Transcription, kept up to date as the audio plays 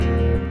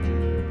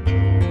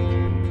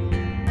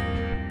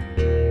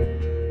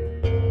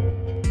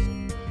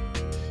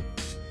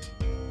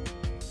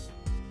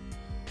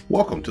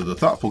Welcome to the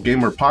Thoughtful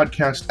Gamer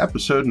Podcast,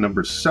 episode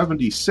number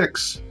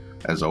 76.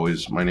 As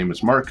always, my name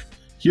is Mark.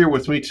 Here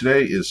with me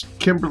today is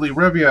Kimberly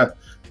Revia,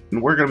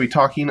 and we're going to be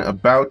talking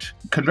about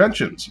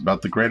conventions,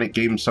 about the Granite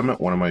Game Summit,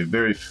 one of my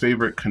very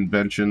favorite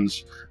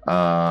conventions.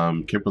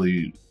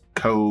 Kimberly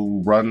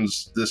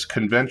co-runs this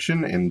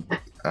convention,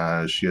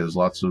 and she has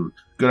lots of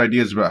good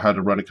ideas about how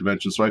to run a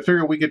convention. So I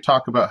figured we could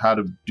talk about how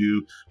to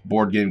do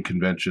board game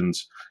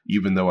conventions,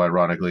 even though,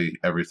 ironically,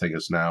 everything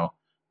is now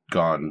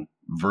gone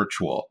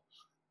virtual.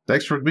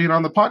 Thanks for being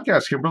on the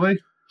podcast, Kimberly.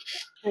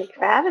 Thanks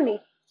for having me.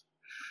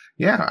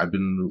 Yeah, I've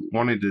been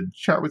wanting to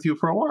chat with you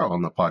for a while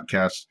on the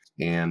podcast,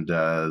 and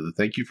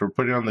thank you for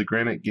putting on the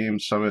Granite Game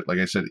Summit. Like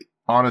I said,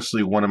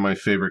 honestly, one of my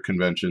favorite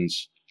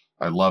conventions.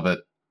 I love it.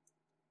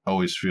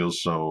 Always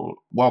feels so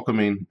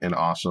welcoming and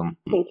awesome.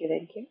 Thank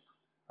you.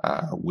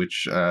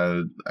 Which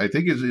I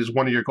think is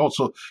one of your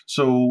goals.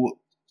 So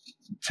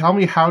tell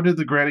me, how did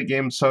the Granite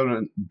Game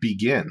Summit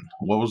begin?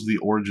 What was the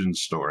origin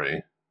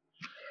story?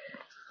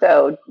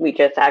 So we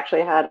just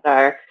actually had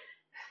our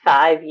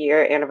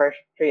 5-year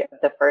anniversary of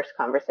the first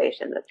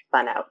conversation that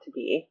spun out to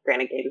be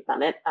Granite Game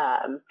Summit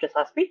just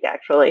last week,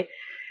 actually.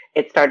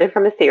 It started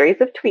from a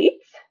series of tweets.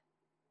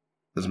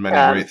 As many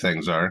great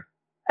things are.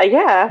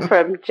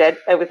 From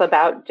it was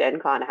about Gen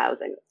Con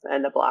housing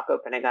and the block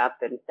opening up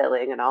and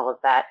filling and all of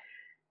that.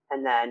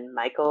 And then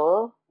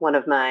Michael, one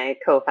of my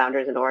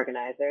co-founders and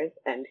organizers,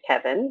 and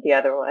Kevin, the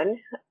other one,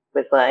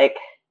 was like,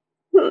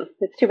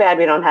 it's too bad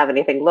we don't have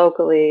anything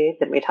locally.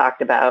 Then we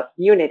talked about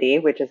Unity,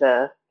 which is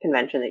a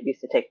convention that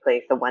used to take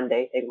place, a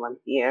one-day thing once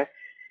a year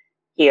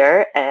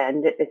here.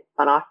 And it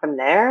spun off from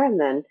there.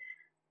 And then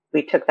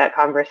we took that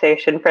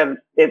conversation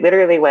it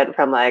literally went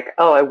from like,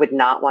 oh, I would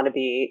not want to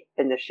be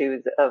in the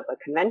shoes of a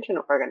convention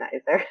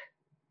organizer.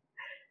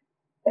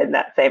 And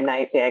that same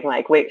night being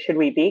like, wait, should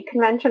we be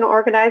convention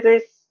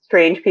organizers?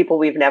 Strange people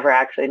we've never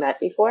actually met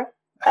before.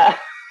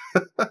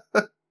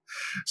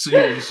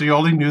 So you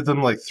only knew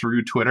them like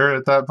through Twitter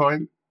at that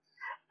point?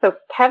 So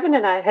Kevin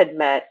and I had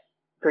met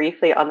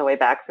briefly on the way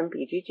back from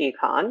BGG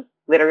Con,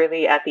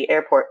 literally at the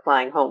airport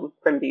flying home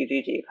from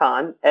BGG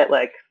Con at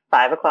like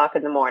 5 o'clock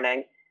in the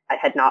morning. I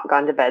had not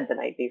gone to bed the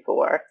night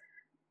before,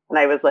 and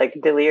I was like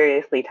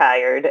deliriously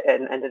tired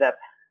and ended up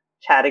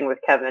chatting with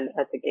Kevin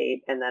at the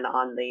gate and then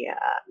on the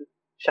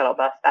shuttle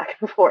bus back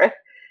and forth.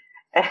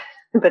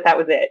 But that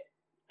was it.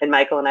 And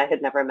Michael and I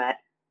had never met.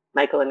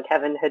 Michael and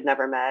Kevin had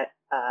never met.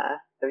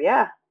 So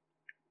yeah,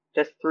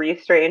 just 3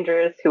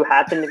 strangers who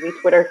happened to be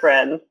Twitter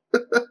friends.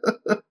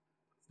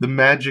 The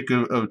magic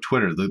of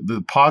Twitter,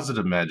 the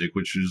positive magic,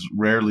 which is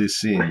rarely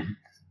seen.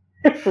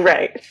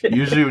 Right.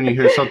 Usually when you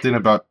hear something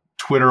about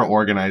Twitter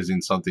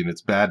organizing something,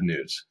 it's bad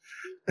news.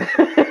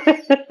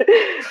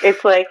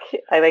 It's like,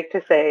 I like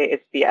to say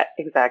it's the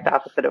exact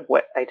opposite of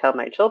what I tell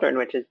my children,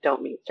 which is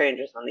don't meet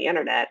strangers on the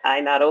internet. I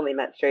not only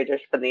met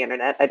strangers from the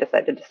internet, I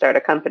decided to start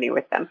a company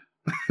with them.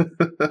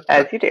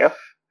 As you do.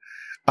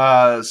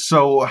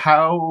 So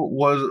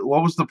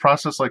what was the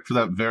process like for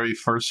that very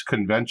first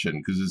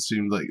convention? Because it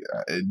seemed like,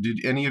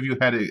 did any of you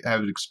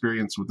have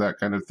experience with that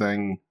kind of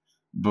thing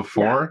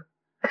before?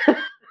 No.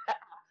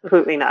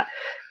 Absolutely not.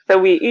 So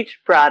we each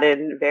brought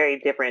in very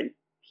different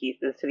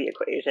pieces to the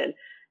equation,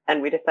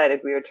 and we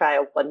decided we would try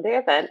a one-day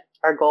event.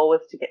 Our goal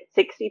was to get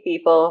 60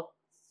 people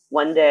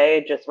one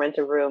day, just rent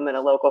a room in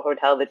a local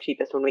hotel, the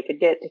cheapest one we could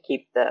get, to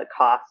keep the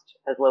cost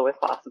as low as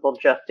possible,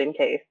 just in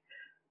case.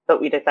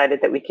 But we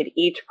decided that we could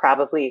each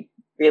probably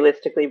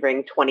realistically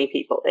bring 20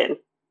 people in.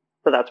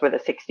 So that's where the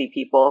 60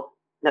 people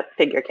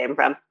figure came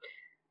from.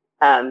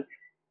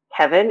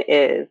 Kevin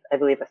is, I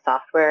believe, a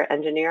software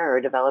engineer or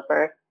a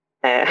developer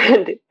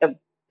and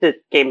a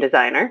game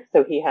designer.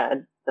 So he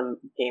had some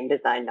game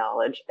design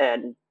knowledge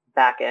and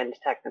back-end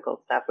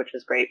technical stuff, which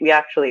is great. We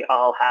actually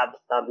all have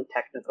some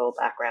technical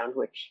background,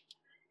 which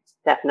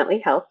definitely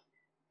helps.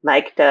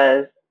 Mike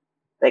does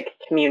like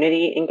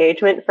community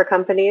engagement for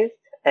companies,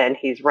 and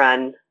he's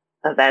run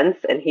events,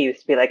 and he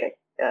used to be like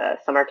a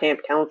summer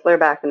camp counselor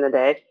back in the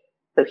day.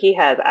 So he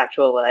has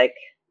actual like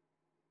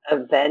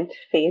event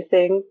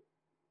facing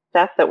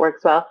stuff that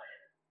works well.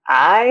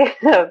 I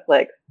have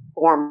like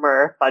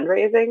former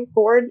fundraising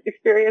board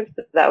experience.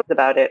 That was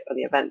about it on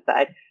the event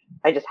side.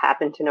 I just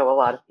happen to know a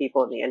lot of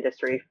people in the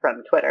industry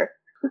from Twitter.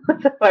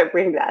 So I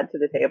bring that to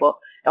the table.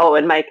 Oh,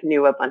 and Mike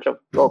knew a bunch of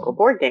local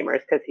board gamers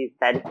because he's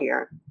been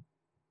here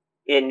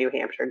in New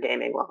Hampshire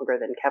gaming longer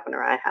than Kevin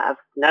or I have.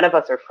 None of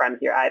us are from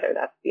here either.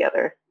 That's the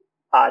other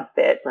odd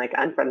bit. Like,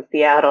 I'm from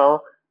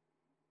Seattle.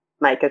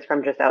 Mike is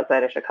from just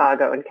outside of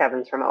Chicago, and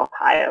Kevin's from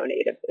Ohio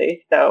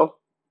natively. So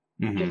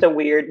just a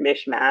weird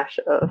mishmash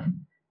of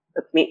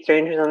let's meet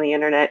strangers on the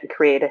internet and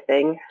create a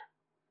thing.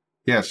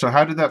 Yeah, so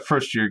how did that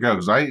first year go?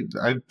 Because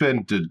I've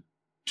been to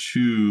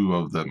 2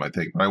 of them, I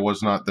think, but I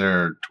was not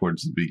there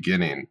towards the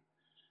beginning.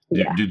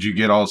 Did you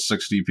get all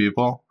 60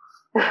 people?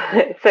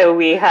 So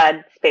we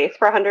had space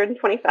for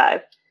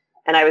 125,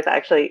 and I was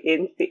actually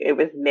it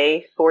was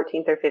May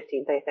 14th or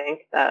 15th, I think,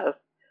 of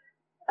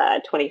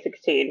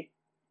 2016.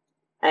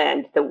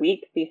 And the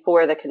week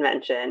before the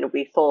convention,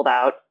 we sold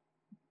out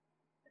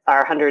our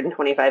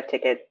 125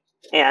 tickets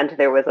and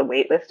there was a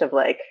wait list of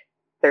like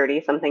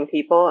 30 something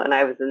people, and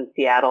I was in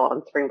Seattle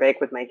on spring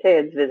break with my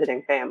kids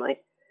visiting family.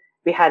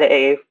 We had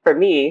for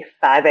me,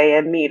 5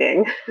 a.m.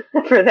 meeting,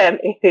 for them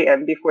 8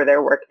 a.m. before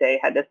their workday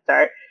had to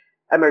start.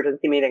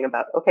 Emergency meeting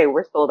about, okay,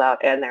 we're sold out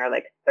and there are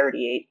like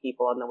 38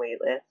 people on the wait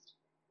list.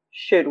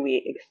 Should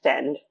we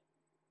extend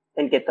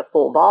and get the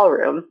full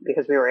ballroom?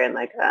 Because we were in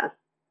like a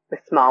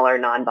smaller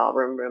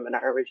non-ballroom room in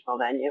our original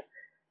venue.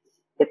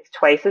 It's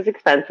twice as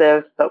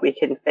expensive, but we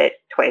can fit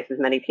twice as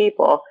many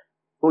people.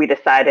 We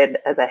decided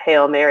as a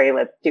Hail Mary,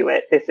 let's do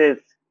it. This is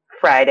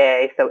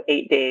Friday, so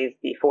 8 days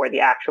before the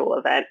actual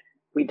event.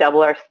 We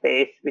double our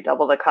space, we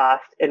double the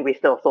cost, and we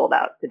still sold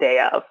out the day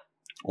of.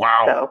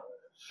 Wow. So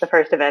the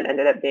first event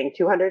ended up being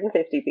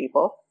 250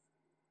 people,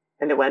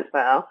 and it went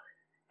well.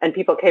 And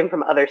people came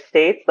from other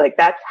states. Like,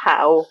 that's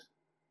how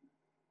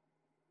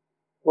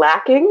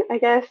lacking, I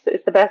guess,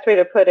 is the best way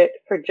to put it,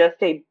 for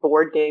just a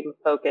board game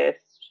focused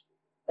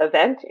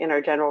event in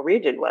our general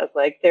region was.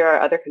 Like, there are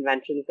other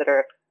conventions that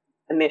are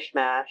a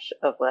mishmash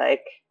of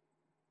like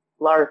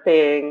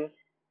LARPing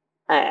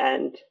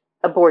and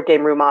a board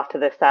game room off to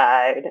the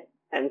side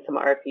and some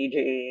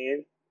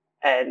RPGs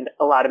and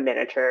a lot of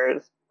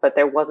miniatures, but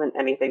there wasn't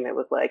anything that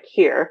was like,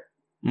 here,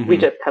 we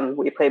just come,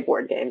 we play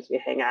board games,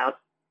 we hang out,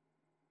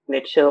 and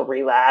it's chill,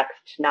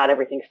 relaxed, not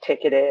everything's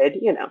ticketed,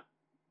 you know.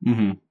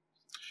 Mm-hmm.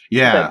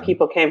 Yeah. But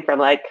people came from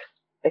like,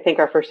 I think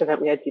our first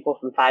event we had people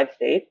from 5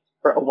 states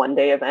for a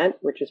 1-day event,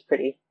 which is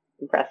pretty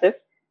impressive.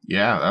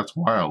 Yeah, that's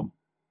wild.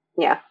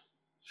 Yeah.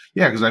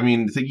 Yeah, because I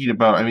mean, thinking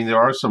about, I mean,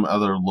 there are some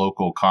other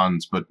local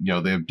cons, but you know,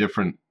 they have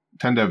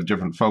tend to have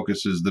different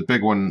focuses. The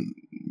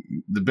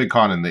big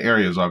con in the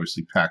area is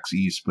obviously PAX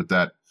East, but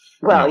that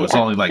it's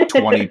only like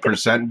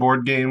 20%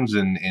 board games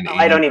and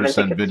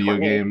 80% video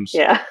games.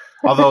 Yeah.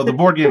 Although the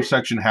board game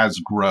section has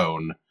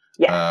grown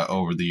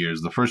over the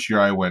years. The first year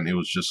I went, it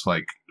was just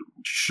like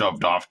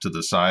shoved off to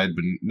the side,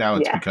 but now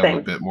it's become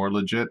a bit more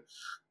legit.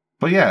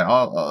 But yeah,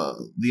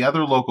 the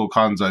other local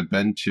cons I've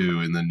been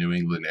to in the New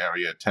England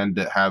area tend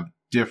to have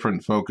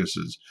different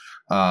focuses.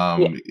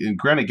 And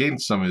Granite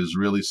Games Summit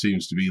really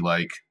seems to be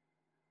like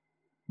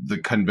the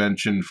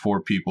convention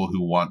for people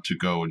who want to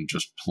go and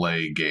just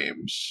play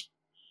games.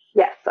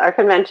 Yes, our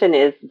convention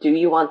is, do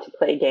you want to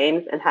play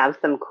games and have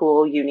some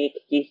cool, unique,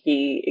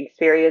 geeky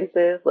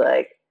experiences,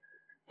 like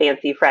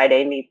Fancy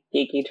Friday meets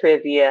Geeky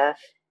Trivia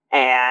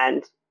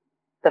and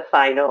the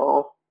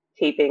final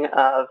taping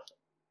of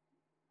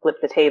Flip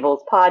the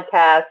Tables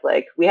podcast.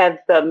 Like, we have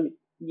some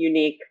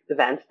unique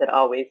events that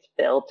always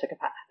fill to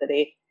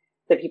capacity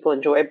that people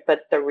enjoy,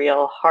 but the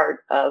real heart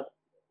of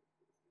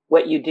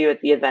what you do at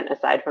the event,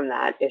 aside from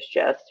that, is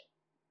just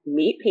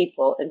meet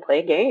people and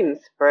play games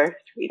for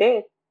 3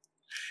 days.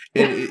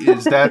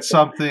 Is that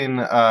something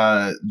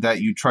that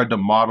you tried to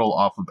model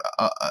off of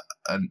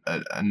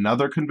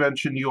another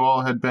convention you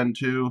all had been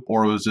to,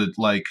 or was it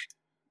like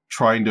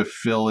trying to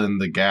fill in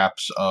the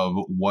gaps of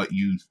what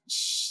you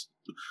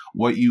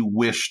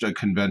wished a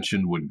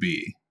convention would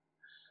be?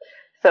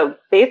 So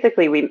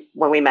basically,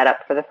 when we met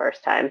up for the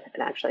first time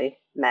and actually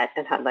met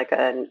and had like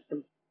a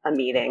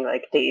meeting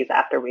like days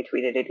after we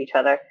tweeted at each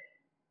other,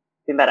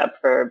 we met up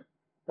for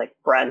like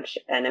brunch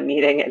and a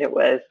meeting, and it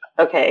was,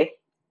 okay,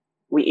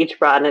 we each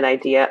brought an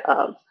idea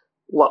of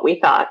what we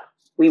thought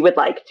we would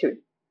like to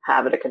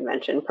have at a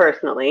convention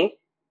personally,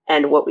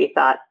 and what we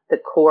thought the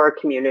core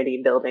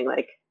community building,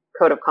 like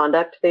code of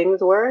conduct things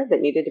were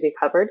that needed to be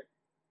covered,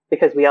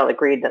 because we all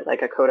agreed that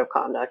like a code of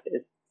conduct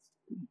is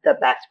the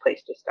best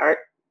place to start.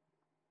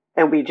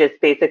 And we just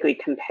basically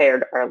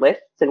compared our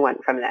lists and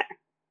went from there.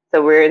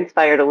 So we're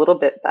inspired a little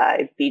bit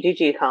by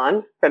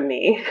BGG-Con from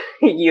me,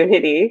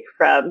 Unity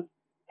from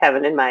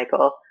Kevin and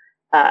Michael,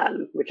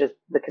 which is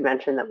the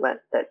convention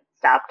that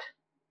stopped,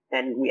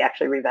 and we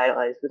actually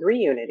revitalized with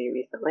Reunity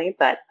recently.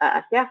 But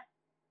yeah,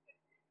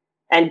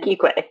 and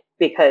Geekway,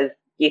 because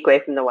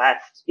Geekway from the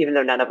West, even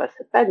though none of us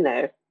have been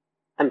there,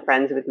 I'm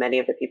friends with many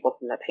of the people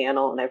from the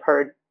panel, and I've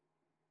heard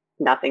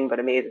nothing but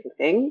amazing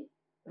things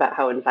about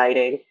how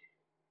inviting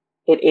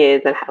it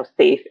is and how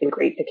safe and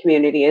great the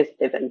community is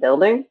they've been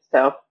building.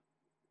 So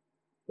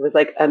it was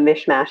like a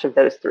mishmash of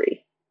those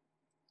three.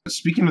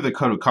 Speaking of the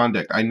code of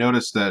conduct, I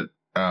noticed that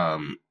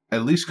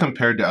at least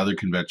compared to other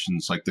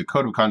conventions, like the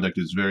code of conduct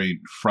is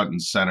very front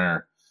and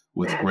center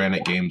with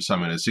Granite Games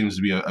Summit. It seems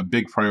to be a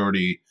big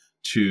priority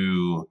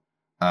to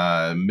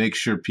make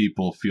sure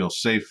people feel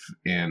safe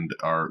and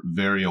are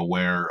very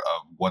aware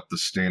of what the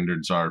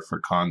standards are for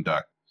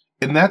conduct.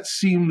 And that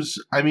seems,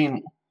 I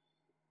mean,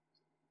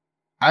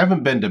 I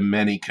haven't been to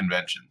many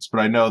conventions, but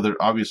I know that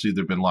obviously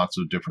there have been lots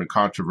of different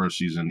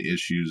controversies and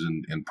issues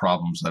and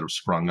problems that have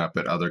sprung up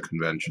at other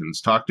conventions.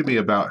 Talk to me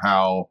about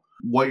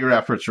what your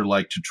efforts are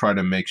like to try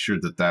to make sure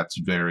that that's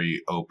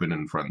very open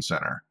and front and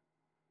center.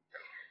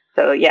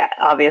 So yeah,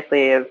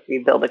 obviously if we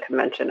build a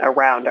convention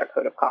around our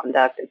code of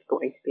conduct, it's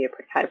going to be a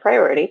pretty high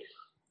priority.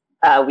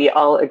 We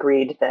all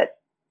agreed that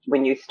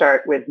when you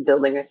start with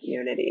building a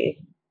community,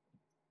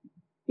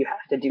 you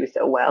have to do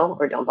so well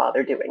or don't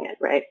bother doing it,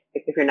 right?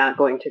 If you're not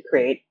going to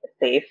create a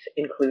safe,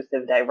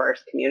 inclusive,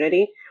 diverse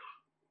community,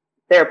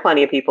 there are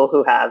plenty of people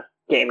who have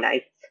game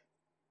nights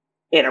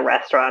in a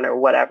restaurant or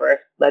whatever.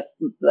 Let's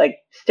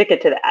stick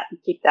it to that.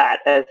 Keep that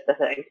as the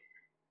thing.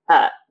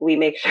 We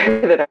make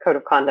sure that our code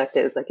of conduct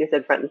is, like you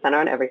said, front and center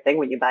on everything.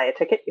 When you buy a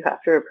ticket, you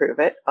have to approve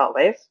it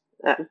always.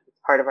 It's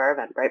part of our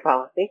Eventbrite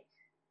policy.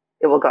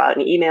 It will go out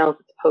in emails.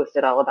 It's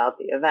posted all about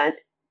the event,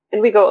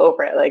 and we go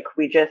over it. Like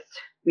we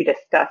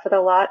discuss it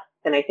a lot.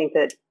 And I think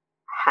that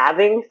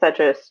having such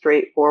a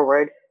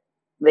straightforward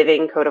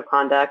living code of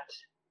conduct,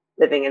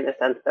 living in the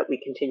sense that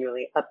we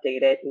continually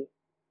update it and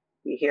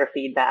we hear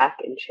feedback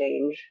and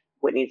change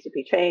what needs to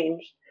be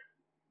changed,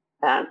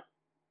 that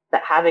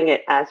having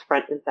it as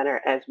front and center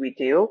as we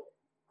do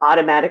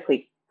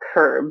automatically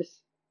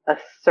curbs a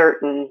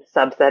certain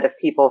subset of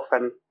people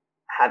from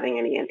having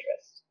any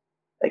interest.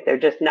 Like they're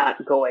just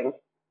not going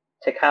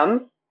to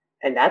come,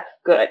 and that's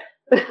good.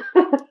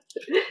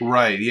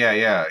 Right,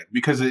 yeah.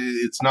 Because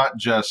it's not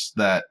just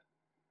that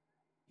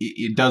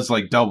it does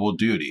like double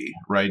duty,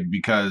 right?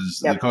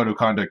 Because the code of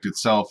conduct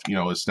itself,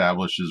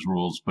 establishes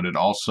rules, but it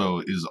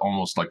also is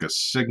almost like a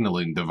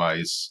signaling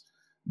device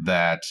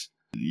that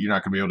you're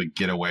not going to be able to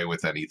get away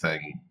with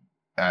anything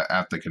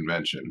at the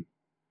convention.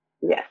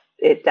 Yes,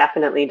 it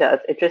definitely does.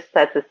 It just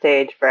sets a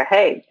stage for,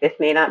 hey, this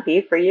may not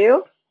be for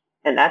you,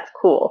 and that's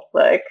cool.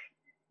 Like,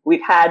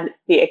 we've had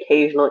the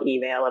occasional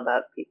email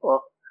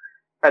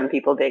from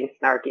people being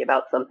snarky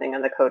about something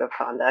in the code of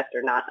conduct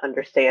or not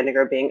understanding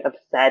or being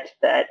upset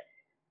that,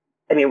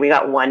 we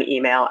got one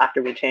email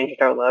after we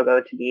changed our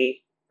logo to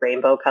be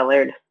rainbow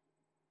colored,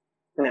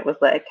 and it was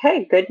like,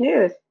 hey, good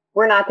news.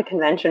 We're not the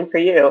convention for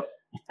you.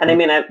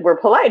 And we're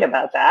polite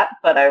about that,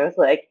 but I was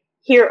like,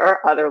 here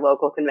are other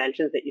local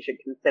conventions that you should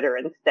consider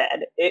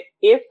instead.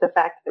 If the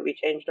fact that we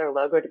changed our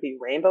logo to be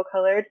rainbow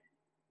colored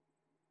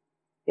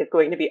is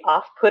going to be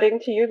off-putting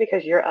to you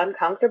because you're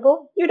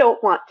uncomfortable, you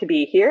don't want to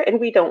be here, and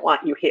we don't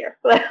want you here.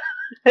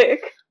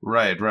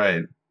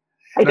 Right.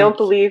 I don't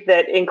believe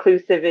that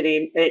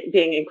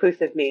being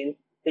inclusive means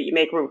that you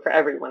make room for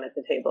everyone at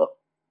the table.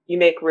 You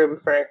make room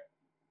for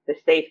the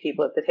safe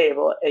people at the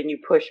table, and you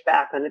push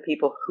back on the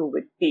people who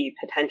would be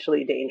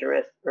potentially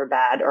dangerous or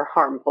bad or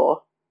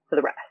harmful to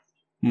the rest.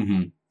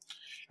 Mm-hmm.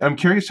 I'm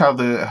curious how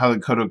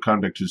the code of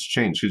conduct has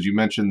changed, because you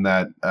mentioned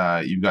that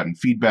you've gotten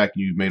feedback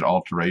and you've made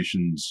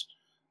alterations.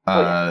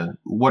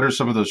 What are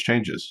some of those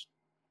changes?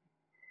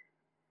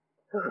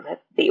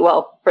 Let's see.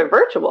 Well, for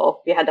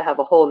virtual, we had to have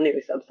a whole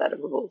new subset of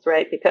rules,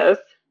 right? Because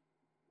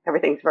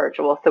everything's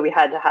virtual. So we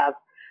had to have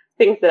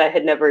things that I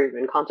had never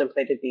even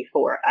contemplated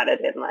before added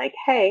in, like,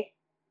 hey,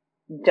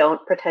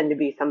 don't pretend to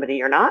be somebody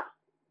you're not.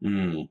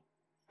 Mm.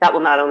 That will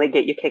not only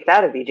get you kicked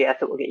out of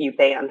VGS, it will get you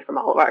banned from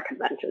all of our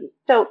conventions.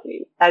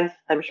 As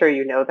I'm sure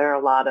you know, there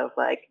are a lot of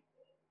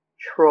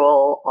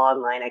troll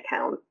online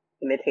accounts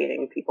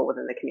imitating people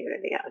within the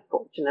community.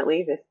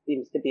 Unfortunately, this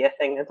seems to be a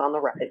thing that's on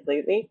the rise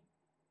lately.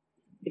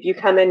 If you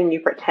come in and you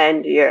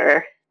pretend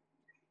you're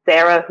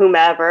Sarah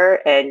whomever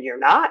and you're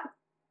not,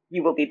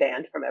 you will be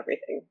banned from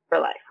everything for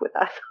life with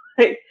us.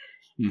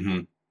 Mm-hmm.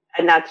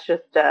 And that's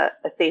just a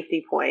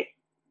safety point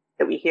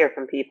that we hear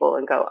from people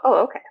and go,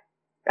 oh, okay.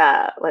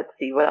 Let's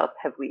see, what else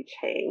have we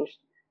changed?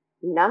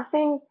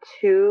 Nothing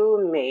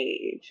too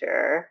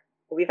major.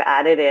 We've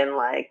added in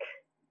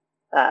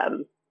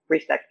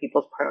respect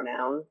people's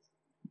pronouns.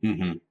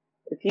 Mm-hmm.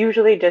 It's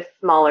usually just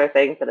smaller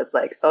things that it's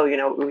like, oh,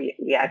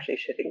 we actually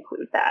should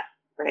include that.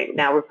 Right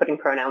now we're putting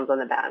pronouns on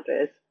the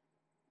badges.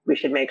 We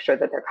should make sure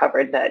that they're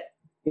covered, that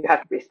you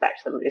have to respect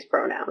somebody's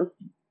pronouns.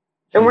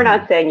 And we're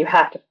not saying you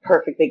have to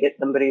perfectly get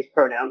somebody's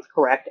pronouns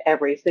correct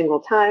every single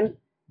time.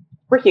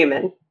 We're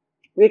human.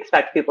 We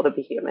expect people to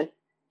be human.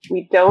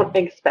 We don't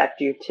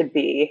expect you to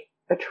be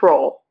a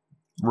troll.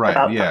 Right,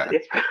 about yeah.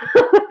 somebody's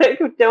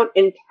pronouns. Don't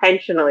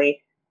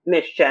intentionally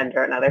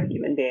misgender another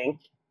human being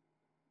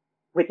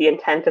with the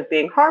intent of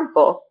being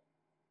harmful.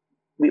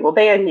 We will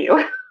ban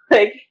you.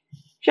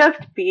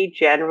 Just be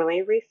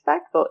generally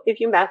respectful.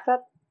 If you mess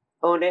up,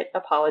 own it,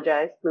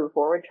 apologize, move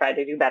forward, try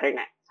to do better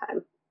next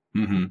time.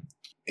 Mm-hmm.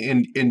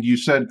 And you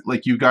said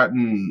you've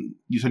gotten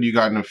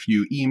a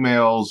few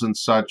emails and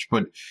such,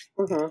 but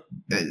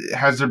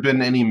has there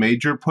been any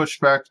major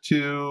pushback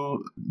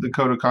to the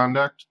code of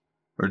conduct,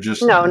 or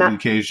just an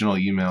occasional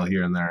email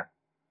here and there?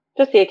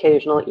 Just the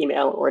occasional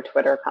email or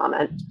Twitter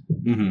comment.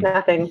 Mm-hmm.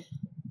 Nothing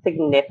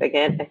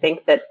significant. I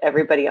think that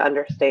everybody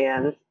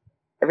understands.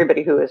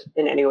 Everybody who is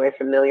in any way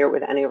familiar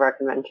with any of our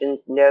conventions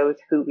knows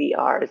who we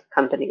are as a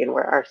company and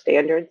where our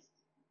standards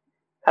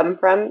come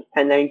from,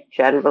 and they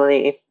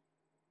generally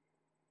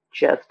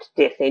just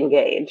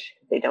disengage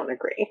if they don't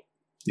agree.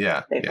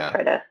 Yeah, they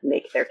try to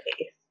make their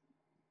case.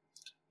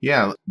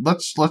 Yeah,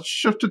 let's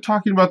shift to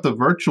talking about the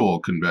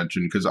virtual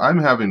convention, because I'm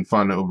having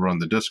fun over on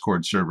the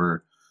Discord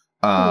server,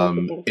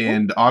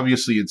 and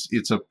obviously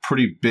it's a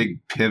pretty big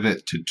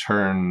pivot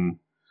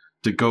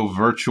to go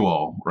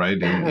virtual, right?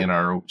 In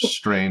our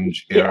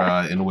strange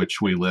era in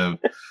which we live.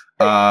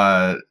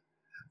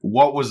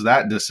 What was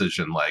that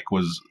decision like?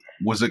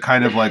 Was it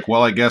kind of like,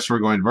 well, I guess we're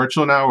going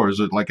virtual now, or is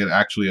it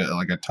actually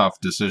a tough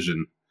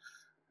decision?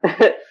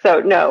 So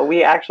no,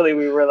 we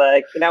were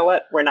like, you know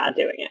what? We're not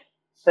doing it.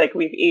 Like,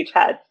 we've each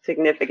had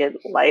significant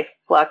life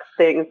flux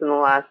things in the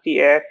last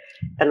year.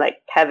 And, like,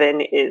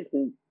 Kevin is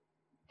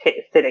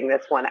sitting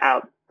this one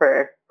out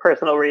for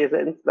personal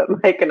reasons. But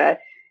Mike and I,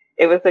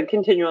 it was a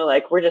continual,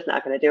 like, we're just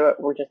not going to do it.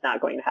 We're just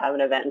not going to have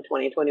an event in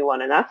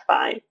 2021, and that's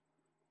fine.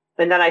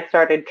 And then I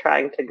started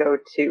trying to go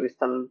to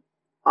some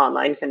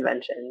online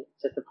conventions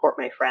to support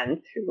my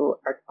friends who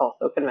are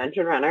also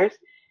convention runners.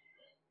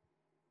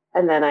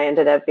 And then I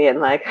ended up being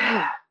like,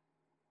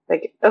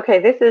 okay,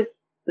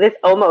 this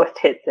almost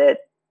hits it.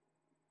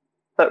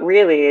 But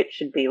really, it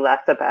should be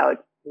less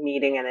about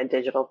meeting in a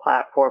digital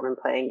platform and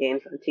playing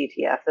games on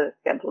TTS at a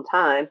scheduled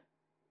time,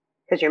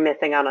 because you're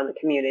missing out on the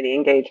community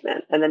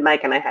engagement. And then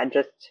Mike and I had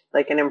just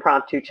like an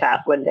impromptu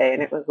chat one day,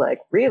 and it was like,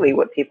 really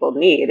what people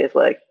need is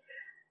like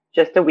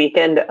just a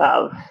weekend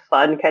of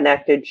fun,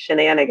 connected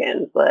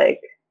shenanigans.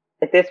 Like,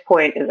 at this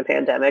point in the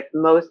pandemic,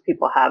 most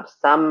people have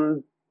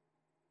some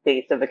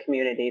base of a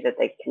community that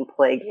they can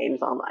play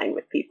games online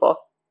with people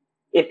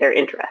if they're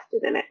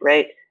interested in it,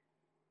 right?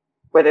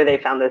 Whether they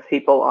found those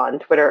people on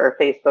Twitter or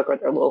Facebook or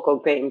their local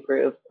game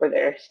group or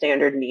their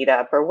standard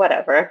meetup or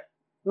whatever.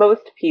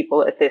 Most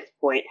people at this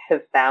point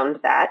have found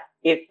that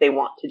if they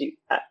want to do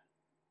that.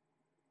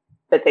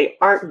 But they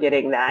aren't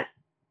getting that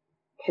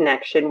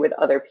connection with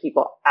other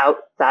people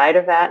outside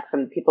of that,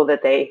 from people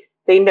that they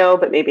know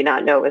but maybe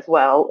not know as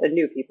well, and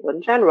new people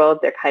in general.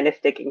 They're kind of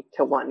sticking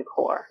to one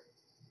core.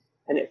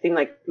 And it seemed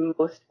like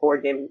most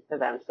board game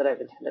events that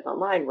I've attended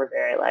online were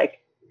very like,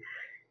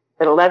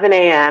 at 11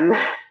 a.m.,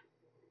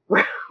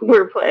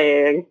 we're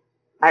playing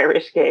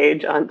Irish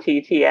Gauge on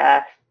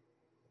TTS.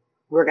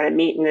 We're going to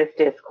meet in this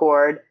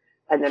Discord,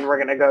 and then we're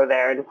going to go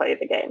there and play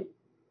the game.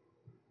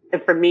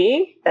 And for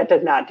me, that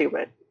does not do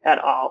it at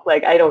all.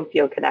 Like, I don't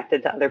feel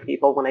connected to other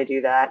people when I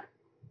do that.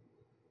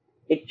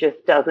 It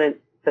just doesn't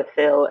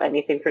fulfill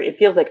anything for me. It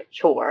feels like a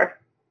chore.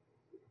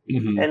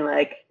 Mm-hmm. And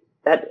like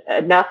that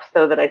enough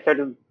so that I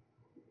started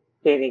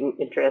getting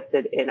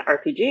interested in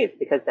RPGs,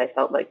 because I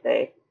felt like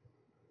they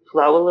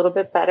flow a little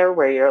bit better,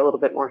 where you're a little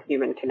bit more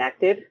human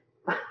connected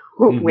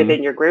mm-hmm.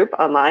 within your group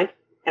online.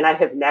 And I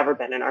have never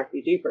been an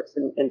RPG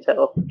person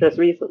until just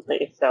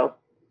recently. So,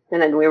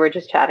 and then we were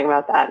just chatting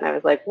about that, and I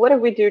was like, what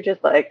if we do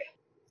just like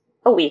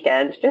a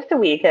weekend,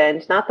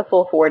 not the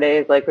full 4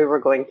 days like we were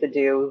going to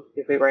do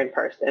if we were in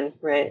person,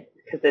 right?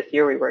 Because this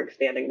year we were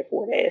expanding to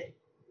 4 days.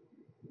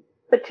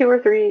 But 2 or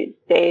 3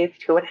 days,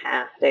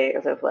 2.5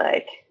 days of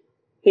like,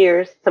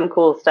 here's some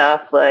cool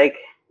stuff, like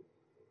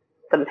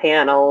some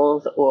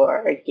panels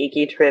or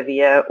geeky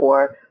trivia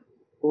or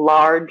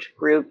large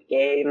group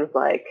games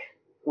like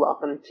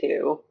Welcome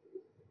To.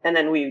 And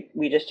then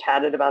we just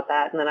chatted about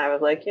that. And then I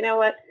was like, you know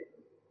what?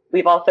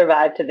 We've all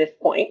survived to this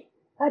point.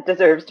 That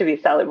deserves to be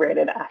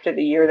celebrated after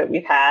the year that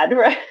we've had,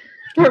 right?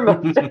 For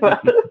most of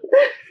us.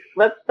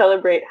 Let's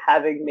celebrate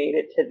having made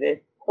it to this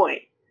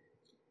point.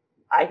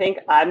 I think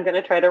I'm going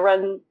to try to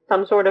run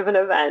some sort of an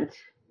event.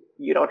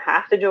 You don't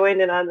have to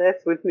join in on this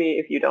with me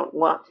if you don't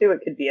want to.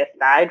 It could be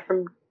aside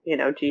from,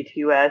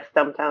 G2S,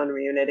 Stumptown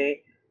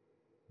Reunity.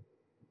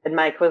 And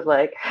Mike was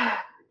like,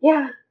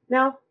 yeah,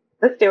 no,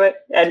 let's do it.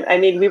 And I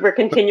mean, we were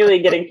continually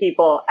getting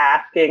people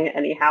asking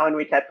anyhow, and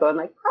we kept going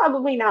like,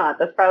 probably not.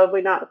 That's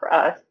probably not for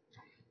us.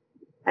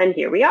 And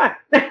here we are.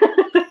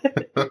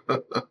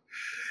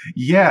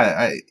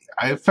 Yeah,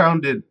 I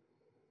found it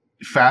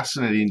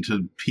fascinating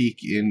to peek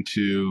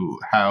into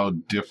how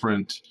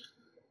different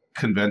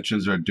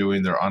conventions are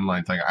doing their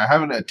online thing. I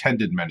haven't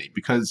attended many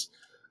because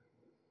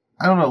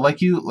I don't know, like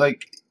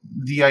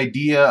the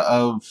idea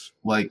of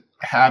like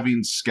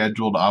having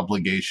scheduled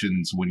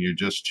obligations when you're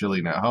just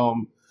chilling at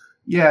home.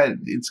 Yeah,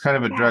 it's kind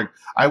of a drag.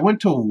 I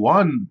went to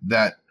one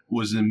that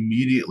was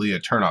immediately a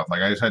turnoff.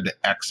 Like, I just had to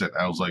exit.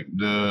 I was like,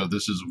 no,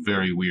 this is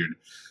very weird.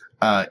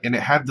 And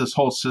it had this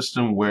whole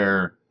system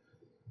where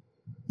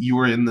you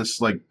were in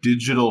this like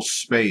digital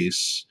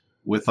space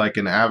with like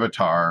an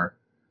avatar,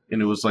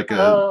 and it was like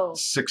a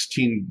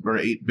 16 or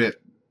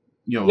 8-bit,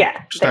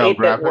 style the 8-bit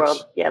graphics.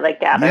 World. Yeah, like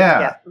Gavin.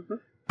 Yeah. Mm-hmm.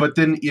 But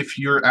then if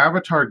your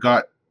avatar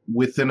got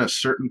within a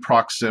certain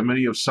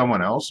proximity of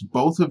someone else,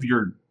 both of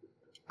your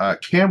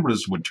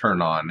cameras would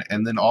turn on,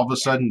 and then all of a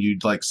sudden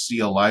you'd like see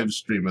a live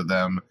stream of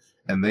them,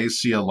 and they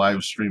see a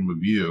live stream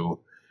of you.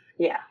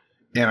 Yeah.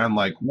 And I'm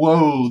like,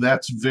 whoa,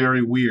 that's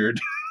very weird.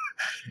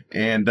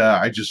 And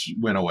I just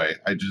went away.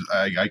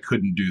 I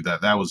couldn't do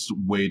that. That was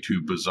way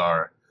too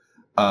bizarre.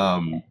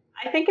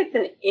 I think it's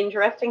an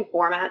interesting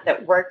format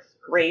that works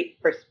great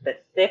for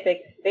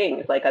specific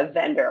things, like a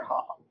vendor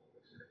hall.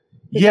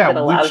 Yeah, it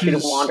allows you to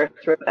wander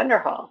through a vendor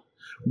hall.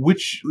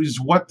 Which is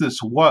what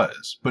this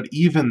was. But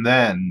even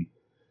then,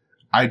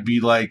 I'd be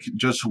like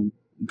just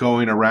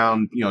going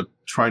around,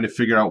 trying to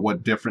figure out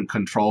what different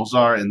controls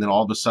are, and then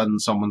all of a sudden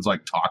someone's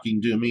like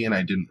talking to me, and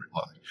I didn't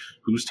realize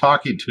who's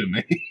talking to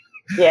me.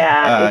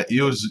 Yeah,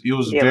 it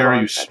was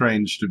very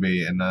strange to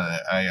me, and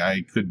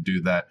I couldn't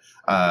do that.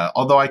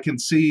 Although I can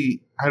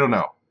see, I don't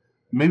know,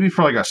 maybe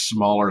for like a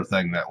smaller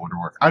thing that would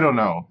work. I don't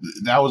know.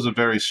 That was a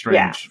very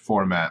strange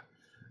format.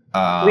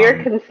 We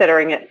are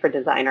considering it for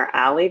Designer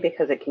Alley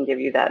because it can give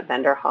you that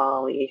vendor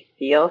hall-y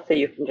feel, so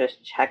you can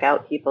just check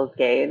out people's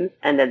games,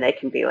 and then they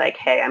can be like,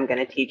 hey, I'm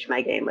going to teach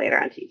my game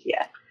later on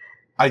TTS.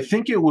 I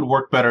think it would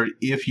work better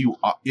if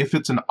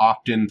it's an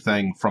opt-in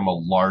thing from a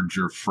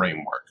larger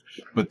framework.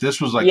 But this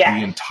was like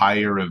the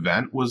entire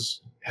event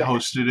was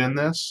hosted in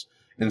this.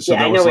 And so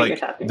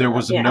there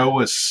was no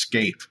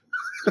escape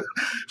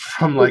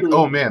from like,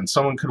 oh man,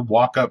 someone could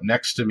walk up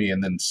next to me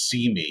and then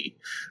see me.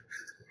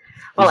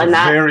 It was a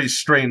very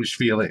strange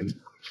feeling.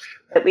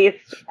 At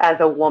least as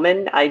a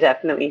woman, I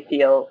definitely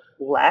feel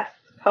less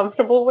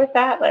comfortable with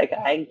that. Like,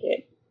 I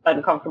get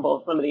uncomfortable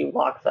if somebody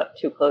walks up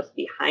too close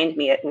behind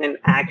me at an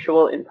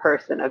actual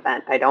in-person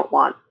event. I don't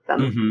want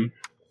some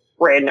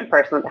random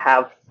person to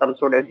have some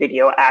sort of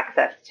video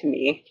access to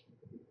me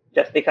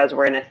just because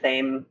we're in the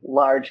same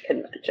large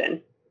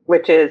convention,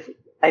 which is,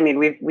 I mean,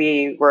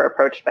 we were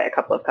approached by a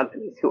couple of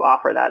companies who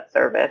offer that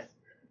service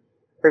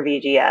for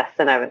VGS,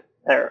 and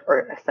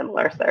or a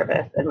similar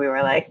service, and we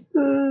were like,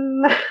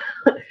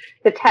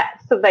 the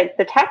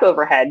tech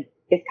overhead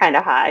is kind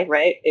of high,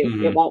 right?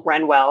 It won't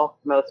run well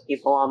for most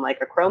people on like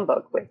a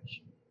Chromebook,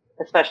 which,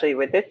 especially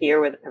with this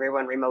year with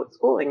everyone remote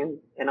schooling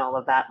and all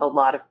of that, a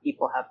lot of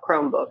people have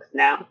Chromebooks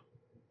now,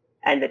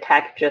 and the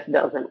tech just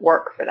doesn't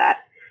work for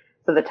that.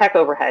 So the tech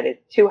overhead is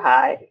too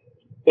high.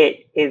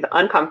 It is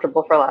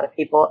uncomfortable for a lot of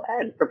people,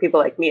 and for people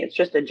like me, it's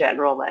just a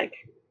general like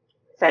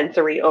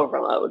sensory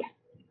overload.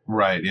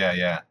 Right.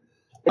 Yeah.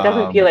 It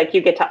doesn't feel like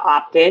you get to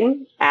opt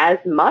in as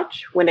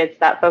much when it's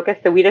that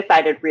focused. So we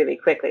decided really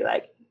quickly,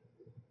 like,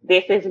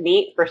 this is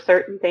neat for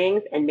certain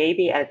things and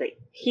maybe as a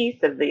piece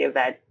of the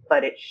event,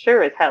 but it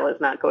sure as hell is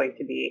not going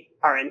to be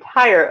our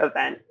entire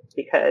event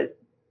because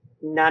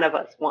none of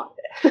us want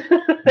this.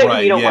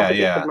 Right, you don't want to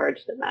be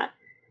submerged in that.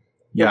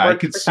 Yeah, I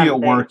could see it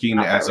working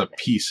as a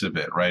piece of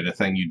it, right? A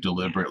thing you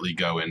deliberately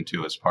go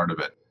into as part of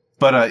it.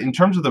 But in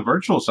terms of the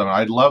virtual summit,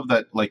 I love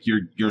that like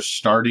you're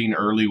starting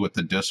early with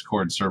the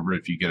Discord server.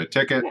 If you get a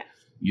ticket,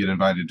 you get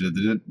invited to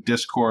the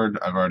Discord.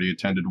 I've already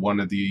attended one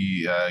of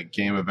the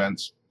game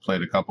events,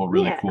 played a couple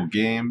really cool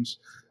games,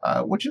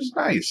 which is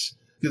nice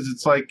because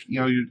it's like, you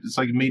know, it's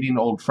like meeting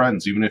old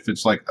friends, even if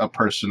it's like a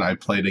person I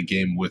played a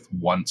game with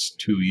once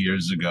 2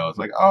 years ago. It's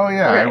like, oh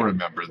yeah, I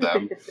remember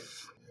them.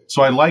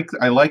 So I like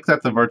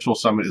that the virtual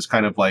summit is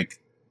kind of like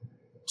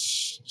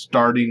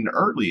starting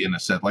early in a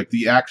sense. Like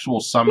the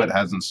actual summit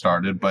hasn't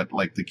started, but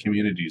like the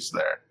community's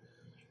there.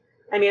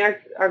 I mean,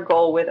 our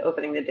goal with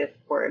opening the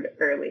Discord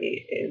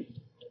early is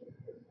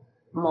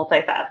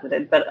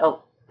multifaceted, but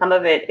some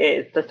of it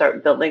is to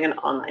start building an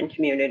online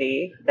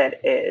community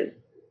that is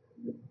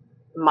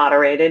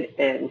moderated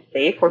and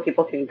safe, where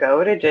people can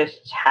go to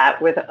just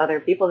chat with other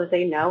people that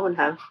they know and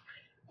have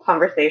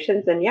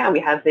conversations. And yeah,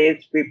 we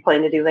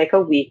plan to do like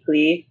a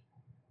weekly,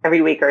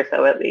 every week or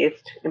so at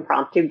least,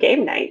 impromptu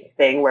game night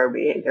thing where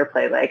we either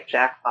play like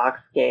Jackbox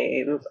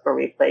games or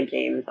we play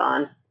games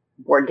on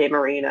Board Game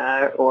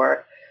Arena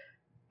or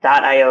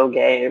 .io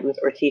games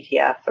or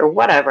TTS or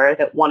whatever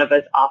that one of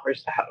us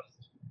offers to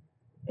host.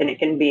 And it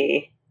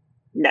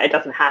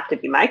doesn't have to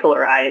be Michael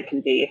or I, it can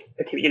be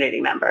a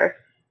community member.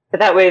 But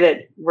that way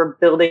that we're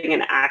building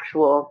an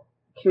actual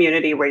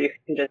community where you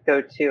can just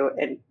go to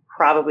and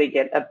probably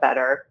get a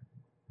better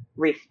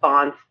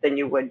response than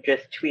you would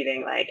just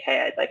tweeting like, hey,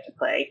 I'd like to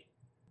play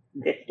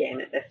this game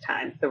at this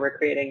time. So we're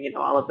creating, you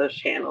know, all of those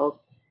channels,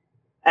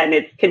 and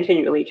it's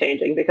continually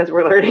changing because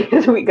we're learning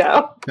as we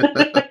go.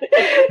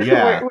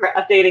 We're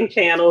updating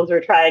channels,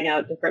 we're trying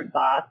out different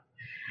bots.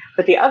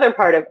 But the other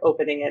part of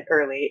opening it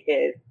early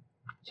is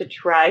to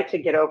try to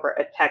get over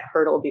a tech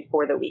hurdle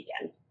before the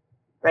weekend,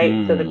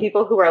 right? So the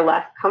people who are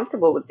less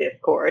comfortable with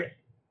Discord,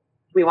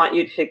 we want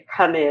you to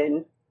come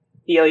in,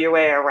 feel your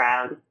way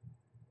around,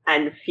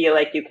 and feel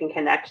like you can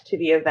connect to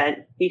the event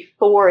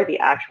before the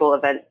actual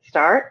event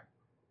starts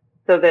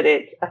so that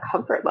it's a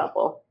comfort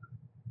level.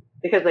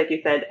 Because like you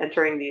said,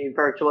 entering the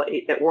virtual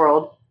 8-bit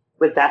world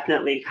was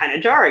definitely kind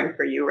of jarring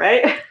for you,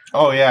 right?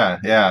 Oh, yeah.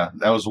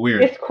 That was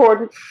weird.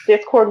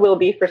 Discord will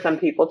be for some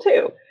people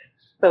too.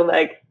 So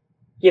like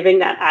giving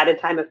that added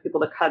time of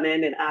people to come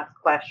in and ask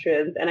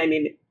questions. And I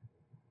mean,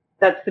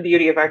 that's the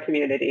beauty of our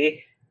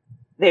community.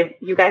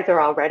 You guys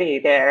are already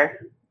there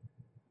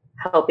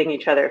helping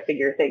each other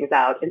figure things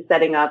out and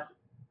setting up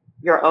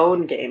your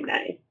own game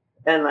night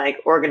and like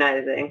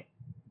organizing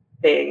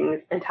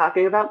things and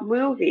talking about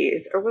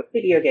movies or what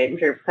video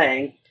games you're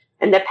playing.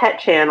 And the pet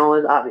channel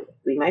is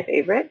obviously my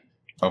favorite.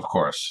 Of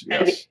course,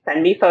 yes.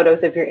 Send me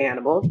photos of your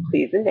animals,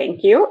 please and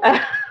thank you.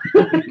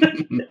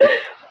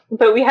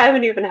 But we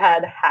haven't even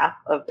had half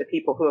of the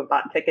people who have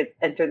bought tickets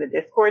enter the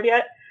Discord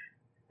yet.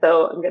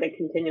 So I'm going to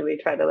continually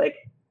try to like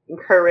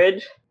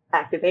encourage,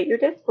 activate your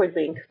Discord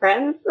link,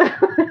 friends.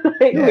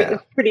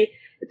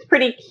 It's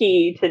pretty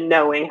key to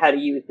knowing how to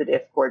use the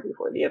Discord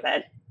before the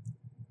event.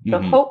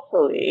 So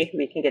hopefully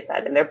we can get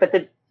that in there.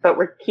 But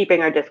we're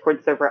keeping our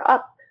Discord server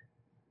up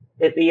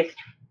at least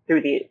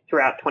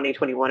throughout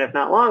 2021, if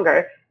not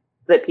longer,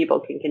 so that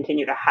people can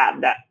continue to have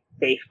that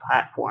safe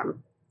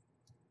platform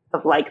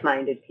of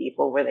like-minded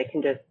people where they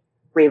can just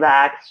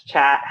relax,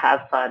 chat,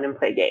 have fun, and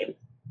play games.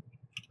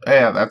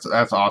 Yeah,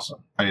 that's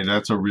awesome. I mean,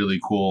 that's a really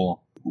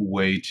cool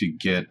way to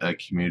get a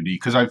community,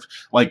 because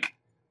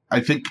I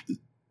think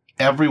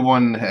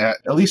everyone, at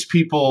least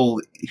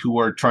people who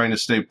are trying to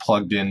stay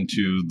plugged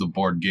into the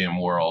board game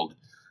world,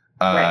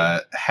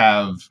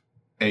 have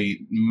a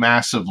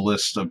massive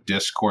list of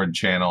Discord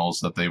channels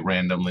that they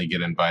randomly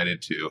get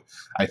invited to.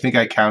 I think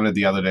I counted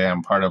the other day,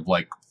 I'm part of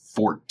like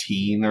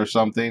 14 or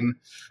something,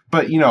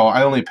 but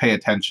I only pay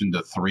attention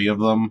to 3 of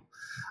them.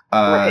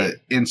 And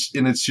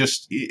it's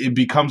just, it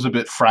becomes a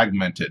bit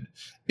fragmented.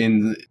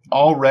 And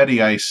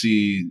already I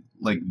see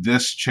like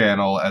this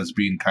channel as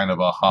being kind of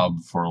a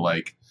hub for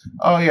like,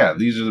 oh yeah,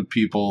 these are the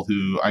people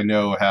who I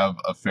know have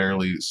a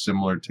fairly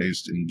similar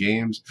taste in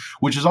games,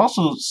 which is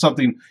also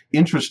something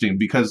interesting,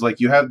 because like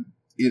you have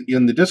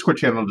in the Discord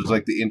channel, there's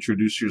like the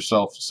introduce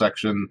yourself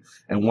section,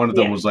 and one of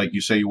them was like,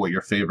 you say what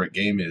your favorite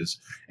game is,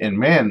 and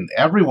man,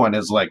 everyone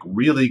has like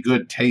really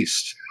good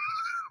taste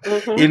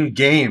in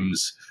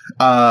games,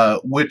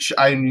 which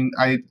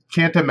I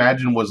can't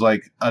imagine was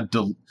like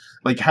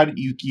like how do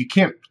you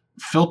can't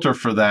filter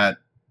for that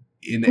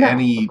in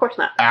any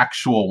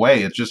actual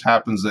way. It just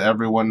happens that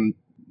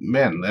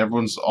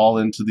everyone's all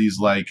into these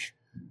like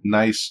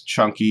nice,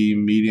 chunky,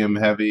 medium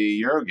heavy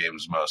Euro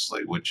games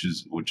mostly, which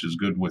is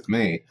good with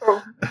me.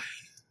 For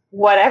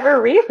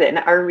whatever reason,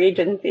 our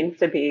region seems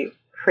to be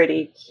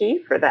pretty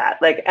key for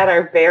that. Like at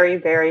our very,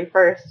 very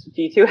first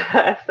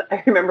G2S,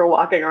 I remember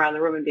walking around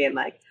the room and being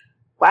like,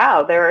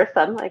 wow, there are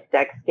some like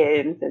Dex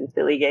games and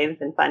silly games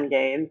and fun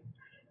games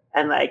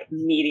and like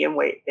medium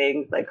weight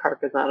things like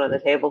Carcassonne on the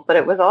table. But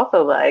it was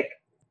also like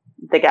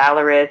the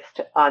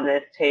Gallerist on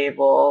this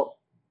table,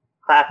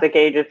 Classic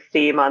Age of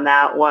Steam on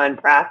that one,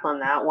 Brass on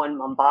that one,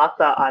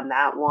 Mombasa on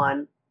that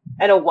one,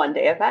 and a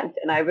one-day event.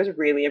 And I was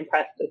really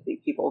impressed to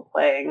see people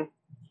playing,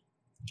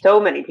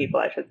 so many people,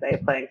 I should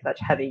say, playing such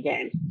heavy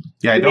games.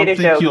 Yeah, I don't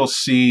think you'll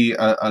see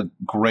a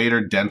greater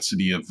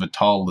density of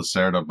Vital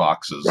Lacerda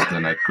boxes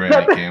than at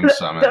Granny Game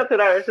Summit. That's what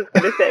I was just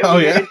going to say.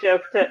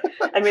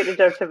 I made a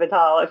joke to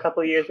Vital a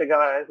couple years ago.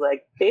 I was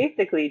like,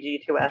 basically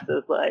G2S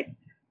is like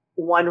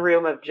one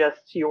room of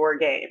just your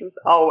games,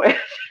 always.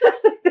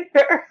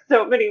 There are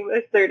so many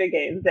Lacerda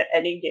games at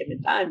any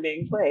given time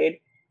being played.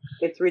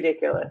 It's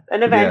ridiculous.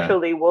 And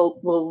eventually we'll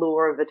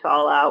lure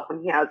Vital out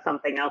when he has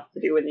something else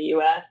to do in the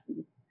U.S.,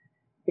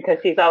 because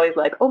he's always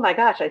like, oh my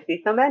gosh, I see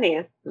so many.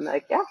 I'm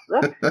like, yeah,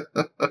 look.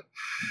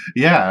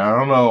 Yeah, I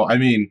don't know. I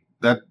mean,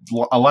 that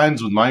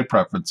aligns with my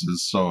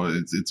preferences, so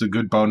it's a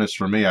good bonus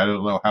for me. I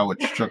don't know how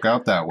it shook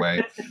out that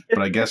way,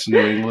 but I guess New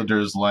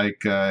Englanders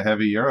like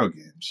heavy Euro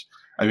games.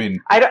 I mean,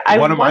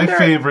 one of my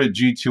favorite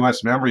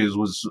G2S memories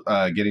was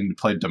getting to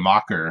play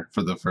Demacher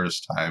for the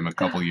first time a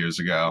couple years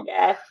ago.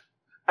 Yes.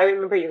 I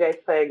remember you guys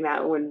playing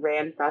that when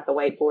Rand brought the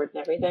whiteboard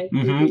and everything.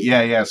 Mm-hmm.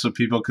 Yeah, so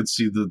people could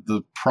see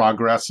the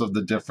progress of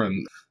the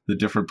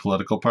different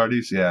political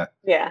parties. Yeah,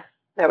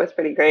 that was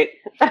pretty great.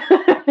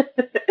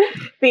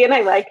 See, and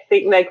I like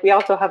seeing, like, we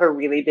also have a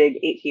really big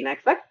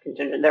 18xx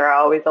contingent. There are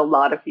always a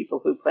lot of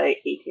people who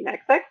play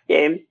 18xx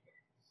games,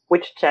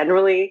 which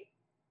generally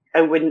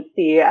I wouldn't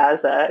see as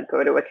a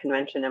go to a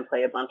convention and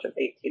play a bunch of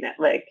 18.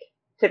 Like,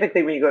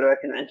 typically when you go to a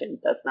convention,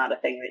 that's not a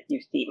thing that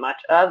you see much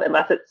of,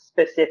 unless it's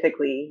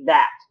specifically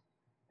that,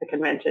 the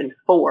convention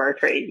for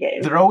trade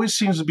games. There always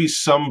seems to be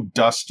some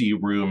dusty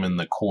room in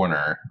the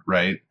corner,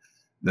 right?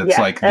 That's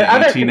like the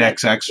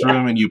 18xx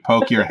room, and you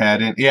poke your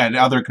head in. Yeah, in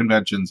other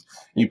conventions,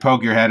 you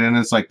poke your head in,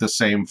 it's like the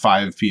same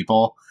 5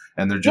 people,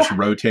 and they're just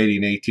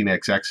rotating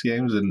 18xx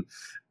games. And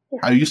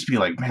I used to be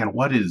like, man,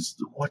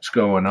 what's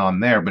going on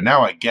there? But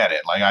now I get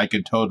it. Like, I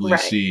could totally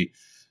see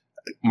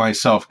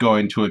myself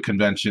going to a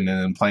convention and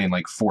then playing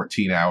like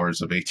 14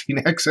 hours of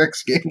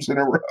 18xx games in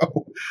a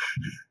row.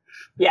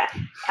 Yeah,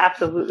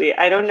 absolutely.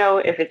 I don't know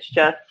if it's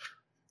just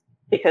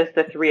because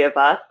the 3 of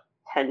us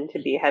tend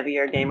to be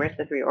heavier gamers,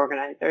 the 3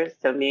 organizers,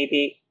 so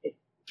maybe it's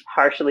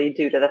partially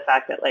due to the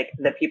fact that like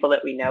the people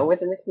that we know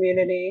within the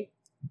community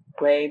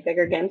play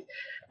bigger games,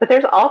 but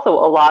there's also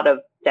a lot of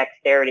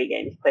dexterity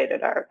games played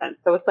at our event,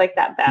 so it's like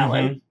that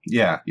balance.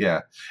 Yeah.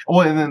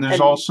 Well, and then there's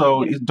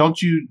also,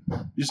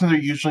 isn't there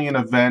usually an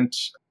event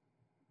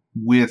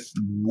with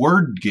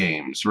word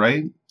games,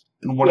 right,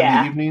 in one of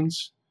the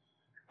evenings?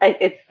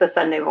 It's the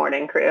Sunday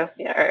morning crew,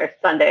 or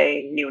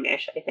Sunday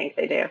noonish, I think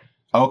they do.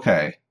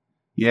 Okay,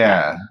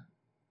 yeah.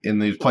 And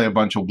they play a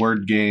bunch of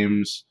word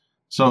games.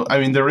 So,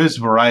 I mean, there is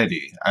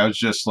variety. I was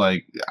just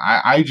like,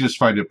 I just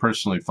find it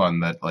personally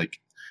fun that, like,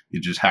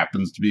 it just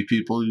happens to be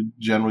people who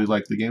generally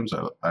like the games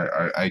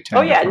I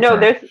tend to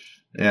prefer.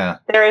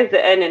 There is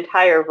an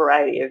entire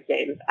variety of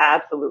games.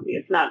 Absolutely.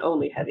 It's not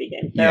only heavy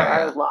games. There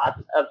are lots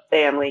of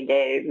family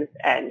games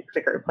and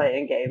quicker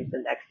playing games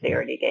and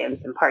dexterity games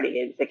and party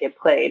games that get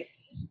played.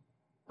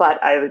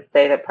 But I would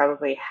say that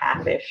probably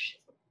half-ish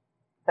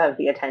of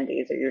the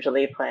attendees are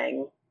usually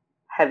playing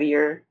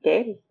heavier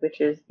games,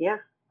 which is,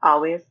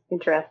 always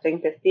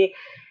interesting to see.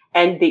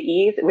 And the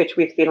ease, which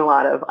we've seen a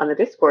lot of on the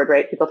Discord,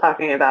 right? People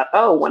talking about,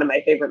 one of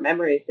my favorite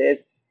memories is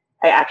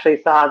I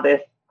actually saw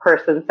this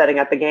person setting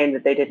up a game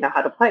that they didn't know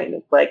how to play. And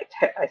it's like,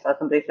 I saw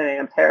somebody setting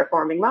up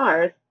Terraforming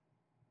Mars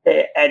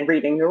and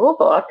reading the rule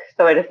book.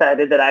 So I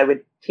decided that I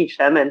would teach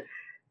them and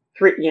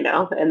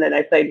then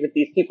I played with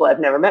these people I've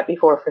never met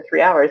before for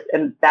 3 hours.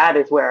 And that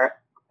is where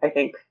I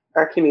think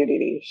our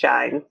community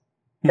shines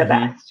the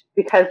best,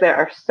 because there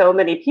are so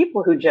many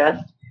people who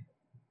just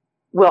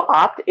will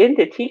opt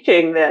into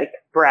teaching like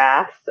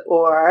Brass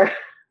or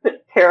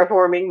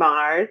Terraforming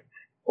Mars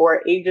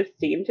or Age of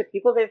Steam to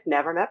people they've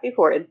never met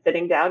before, and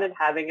sitting down and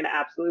having an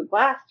absolute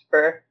blast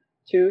for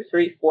 2,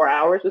 3, 4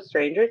 hours with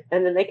strangers.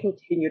 And then they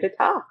continue to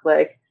talk.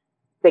 Like,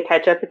 they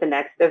catch up at the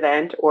next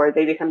event, or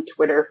they become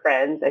Twitter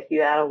friends. I see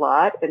that a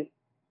lot. And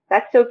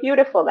that's so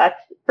beautiful. That's,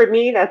 for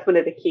me, that's one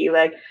of the key,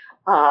 like,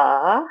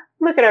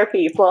 look at our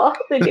people.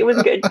 It was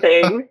a good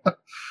thing.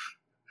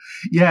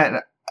 Yeah.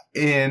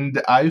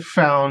 And I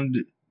found,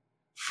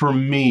 for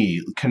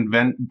me,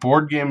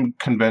 board game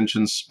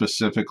conventions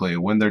specifically,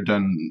 when they're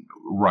done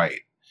right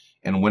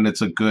and when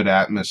it's a good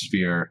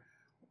atmosphere,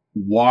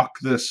 walk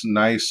this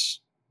nice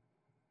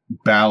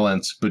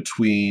balance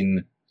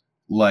between,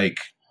 like,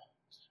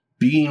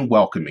 being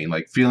welcoming,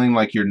 like feeling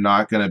like you're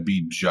not going to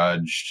be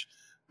judged,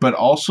 but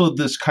also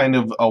this kind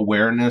of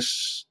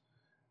awareness.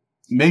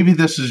 Maybe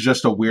this is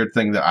just a weird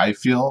thing that I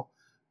feel,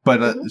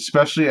 but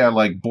especially at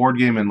like board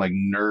game and like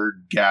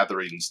nerd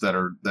gatherings that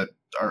are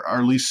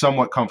at least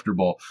somewhat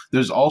comfortable,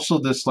 there's also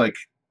this like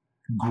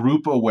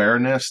group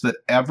awareness that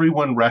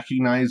everyone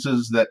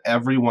recognizes that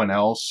everyone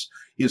else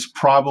is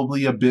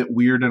probably a bit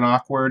weird and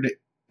awkward.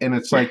 And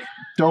it's like,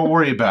 don't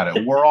worry about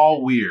it. We're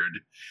all weird.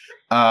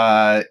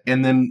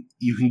 And then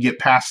you can get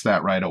past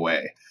that right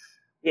away.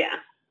 Yeah.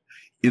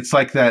 It's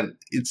like that.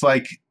 It's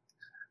like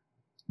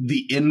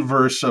the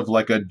inverse of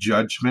like a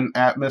judgment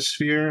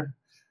atmosphere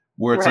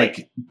where it's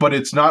like, but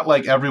it's not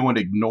like everyone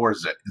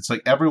ignores it. It's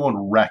like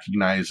everyone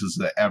recognizes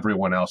that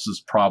everyone else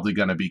is probably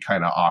going to be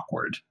kind of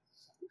awkward.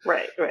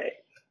 Right.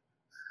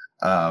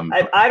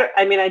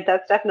 I mean,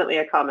 that's definitely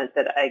a comment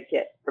that I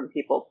get from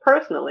people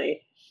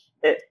personally.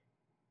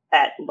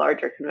 At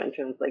larger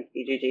conventions like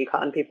BGG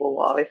Con, people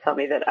will always tell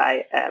me that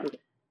I am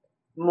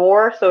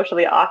more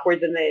socially awkward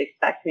than they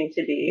expect me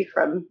to be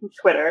from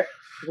Twitter,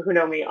 who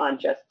know me on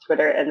just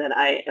Twitter, and then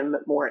I am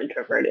more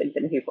introverted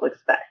than people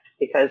expect,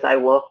 because I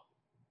will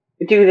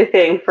do the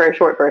thing for a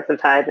short burst of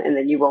time and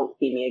then you won't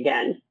see me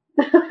again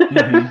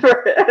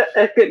for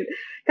a good,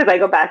 because I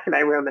go back to my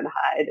room and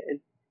hide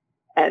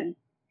and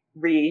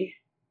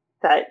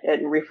reset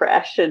and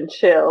refresh and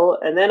chill,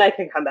 and then I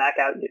can come back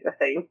out and do the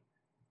thing.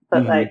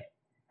 But like,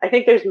 I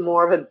think there's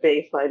more of a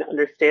baseline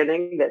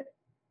understanding that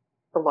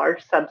a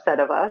large subset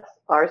of us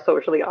are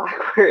socially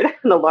awkward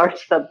and a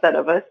large subset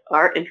of us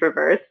are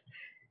introverts.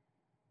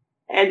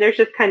 And there's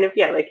just kind of,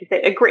 like you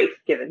say, a grace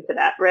given to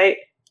that, right?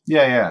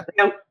 Yeah.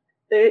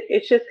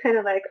 It's just kind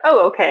of like,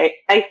 oh, okay,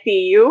 I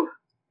see you,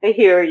 I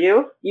hear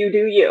you, you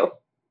do you.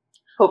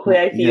 Hopefully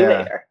I see you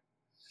later.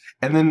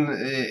 And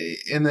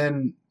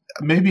then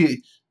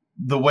maybe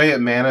the way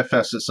it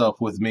manifests itself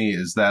with me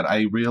is that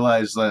I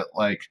realize that,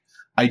 like,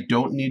 I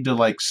don't need to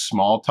like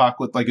small talk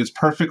with, like, it's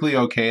perfectly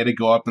okay to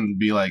go up and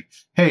be like,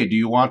 hey, do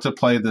you want to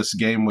play this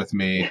game with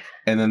me?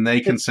 And then they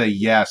can say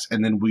yes.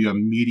 And then we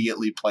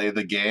immediately play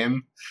the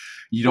game.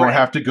 You don't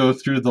have to go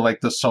through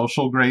the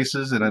social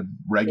graces in a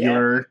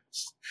regular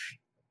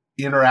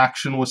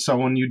interaction with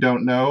someone you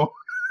don't know.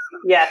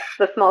 Yes.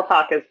 The small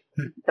talk is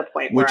the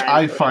point which where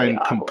I find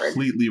awkward.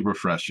 Completely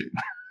refreshing.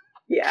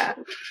 Yeah.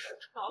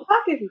 Small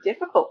talk is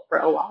difficult for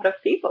a lot of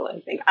people, I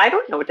think. I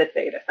don't know what to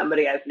say to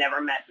somebody I've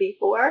never met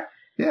before.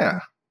 Yeah.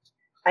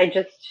 I'm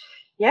not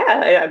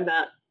going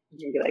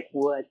to be like,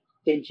 what,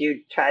 did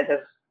you try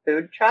the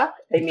food truck?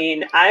 I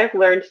mean, I've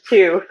learned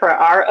too, for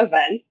our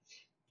events,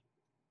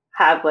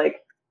 have like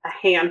a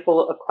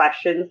handful of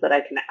questions that I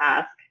can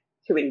ask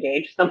to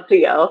engage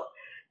somebody else,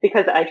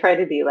 because I try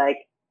to be like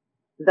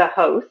the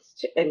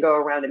host and go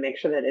around and make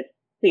sure that it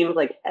seems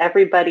like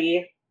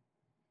everybody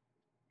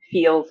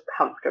feels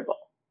comfortable,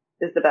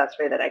 is the best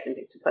way that I can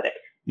think to put it.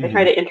 I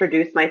try to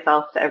introduce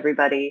myself to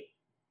everybody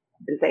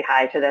and say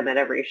hi to them at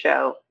every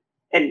show.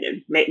 And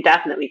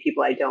definitely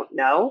people I don't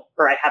know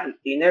or I haven't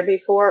seen there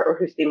before, or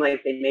who seem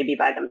like they may be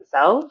by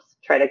themselves,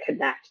 try to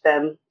connect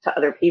them to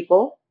other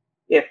people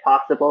if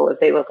possible,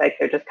 if they look like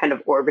they're just kind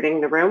of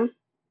orbiting the room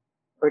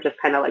or just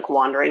kind of like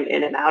wandering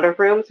in and out of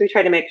rooms. We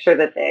try to make sure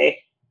that they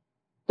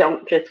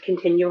don't just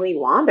continually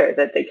wander,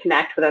 that they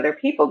connect with other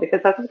people,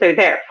 because that's what they're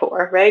there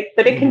for, right?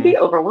 But it can be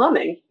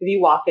overwhelming if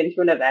you walk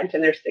into an event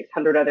and there's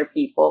 600 other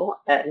people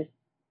and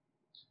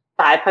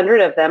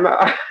 500 of them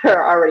are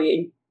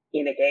already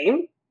in a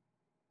game.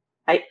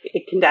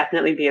 It can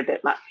definitely be a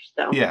bit much.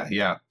 So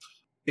yeah.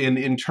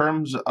 In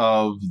terms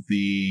of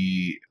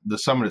the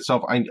summit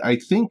itself, I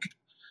think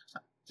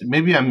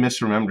maybe I'm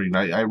misremembering.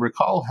 I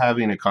recall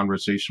having a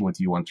conversation with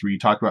you once where you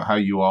talked about how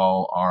you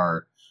all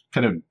are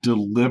kind of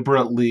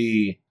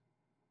deliberately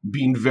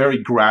being very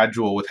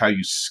gradual with how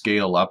you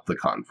scale up the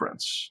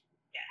conference.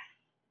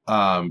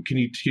 Yeah. Can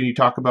you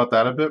talk about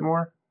that a bit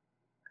more?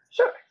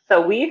 Sure. So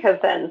we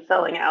have been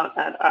selling out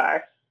at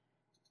our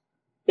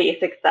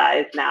basic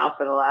size now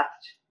for the last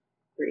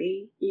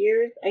 3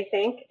 years, I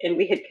think, and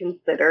we had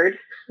considered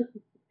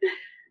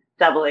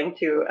doubling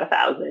to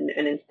 1,000,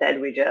 and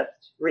instead we just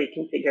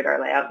reconfigured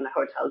our layout, and the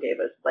hotel gave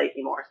us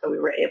slightly more, so we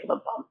were able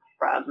to bump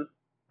from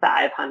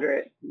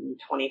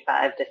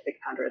 525 to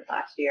 600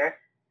 last year,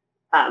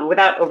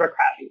 without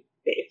overcrowding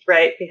space,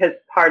 right? Because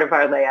part of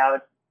our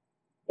layout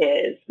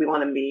is we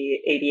want to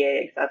be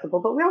ADA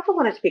accessible, but we also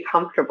want it to be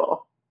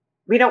comfortable.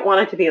 We don't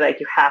want it to be like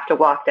you have to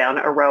walk down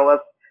a row of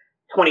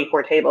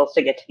 24 tables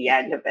to get to the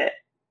end of it.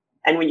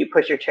 And when you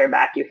push your chair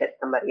back, you hit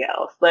somebody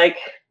else. Like,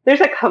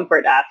 there's a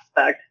comfort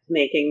aspect to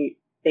making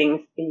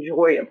things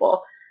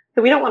enjoyable.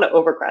 So we don't want to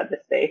overcrowd the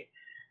space.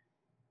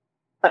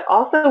 But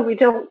also, we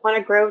don't want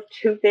to grow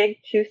too big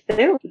too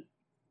soon.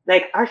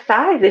 Like, our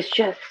size is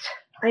just,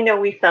 I know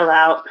we sell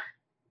out.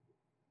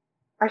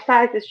 Our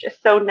size is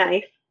just so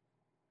nice.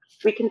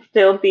 We can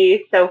still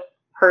be so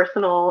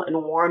personal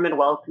and warm and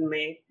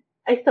welcoming.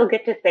 I still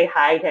get to say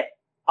hi to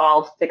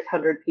all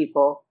 600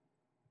 people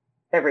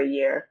every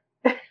year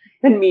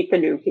and meet the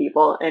new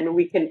people, and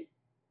we can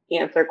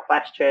answer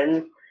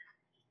questions,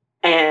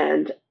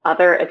 and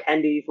other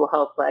attendees will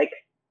help, like,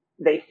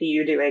 they see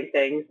you doing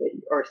things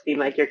or seem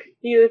like you're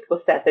confused,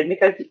 we'll step in,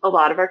 because a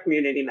lot of our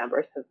community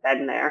members have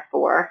been there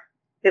for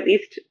at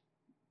least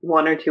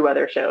one or two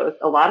other shows.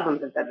 A lot of them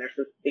have been there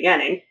since the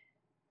beginning.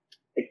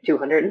 Like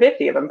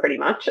 250 of them pretty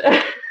much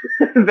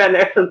have been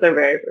there since their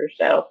very first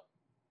show.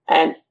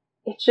 And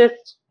it's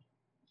just,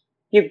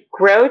 you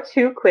grow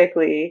too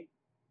quickly,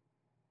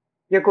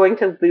 you're going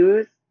to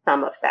lose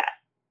some of that.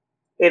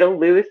 It'll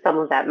lose some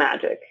of that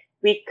magic.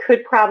 We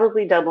could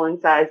probably double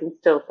in size and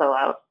still sell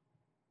out.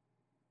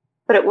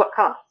 But at what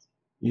cost?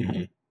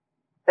 Mm-hmm.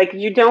 Like,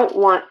 you don't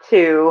want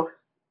to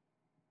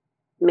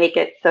make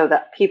it so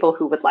that people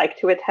who would like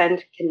to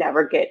attend can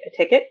never get a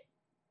ticket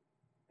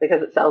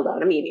because it sells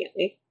out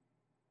immediately.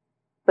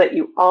 But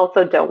you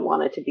also don't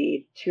want it to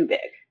be too big.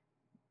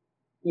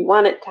 You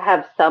want it to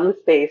have some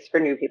space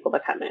for new people to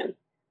come in.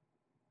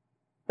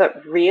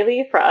 But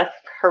really, for us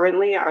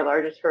currently, our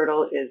largest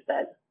hurdle is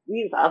that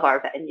we love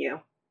our venue.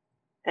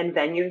 And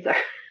venues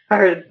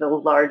are the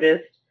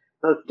largest,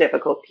 most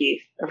difficult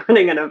piece of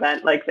running an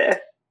event like this.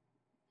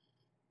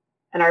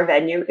 And our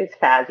venue is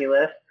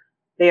fabulous.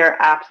 They are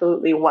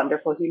absolutely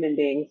wonderful human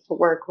beings to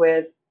work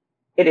with.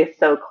 It is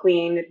so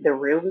clean. The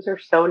rooms are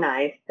so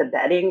nice. The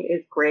bedding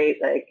is great.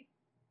 Like,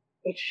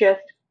 it's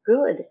just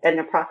good. And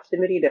the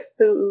proximity to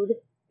food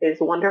is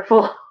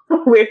wonderful,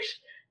 which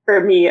for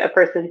me, a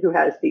person who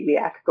has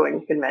celiac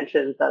going to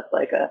conventions, that's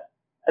like a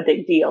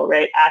big deal,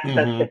 right?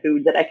 Access to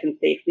food that I can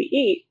safely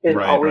eat is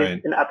always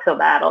an uphill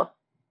battle.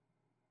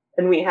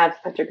 And we have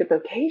such a good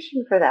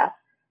location for that.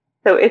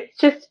 So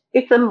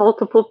it's a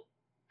multiple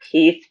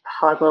piece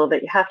puzzle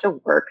that you have to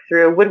work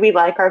through. Would we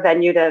like our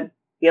venue to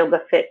be able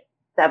to fit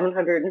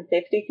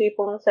 750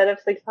 people instead of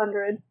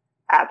 600?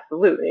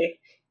 Absolutely.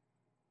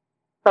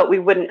 But we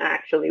wouldn't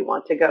actually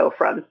want to go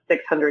from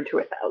 600 to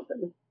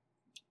 1,000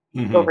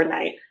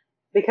 overnight,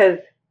 because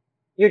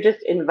you're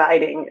just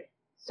inviting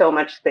so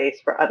much space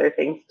for other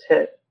things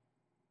to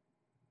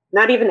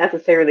not even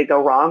necessarily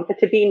go wrong, but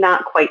to be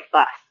not quite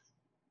us.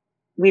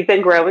 We've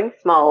been growing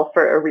small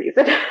for a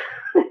reason.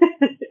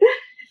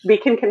 We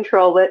can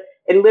control it.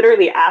 And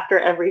literally after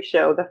every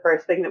show, the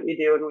first thing that we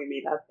do when we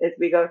meet up is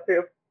we go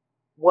through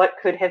what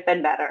could have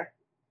been better.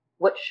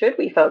 What should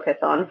we focus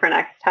on for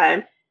next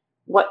time?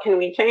 What can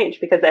we change?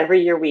 Because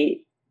every year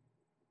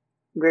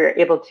we're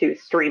able to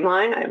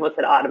streamline. I almost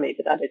said automate,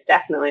 but that is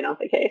definitely not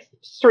the case.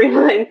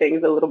 Streamline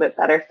things a little bit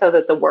better so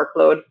that the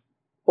workload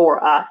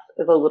for us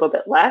is a little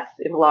bit less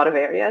in a lot of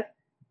areas.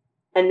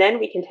 And then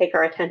we can take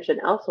our attention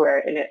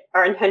elsewhere. And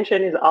our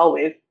intention is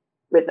always,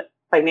 with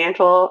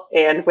financial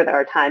and with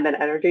our time and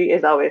energy,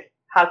 is always,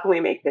 how can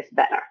we make this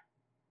better?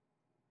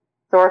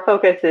 So our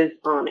focus is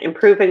on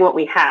improving what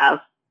we have,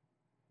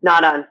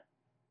 not on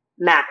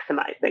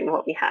maximizing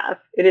what we have.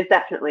 It is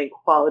definitely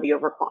quality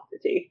over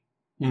quantity.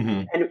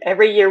 And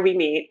every year we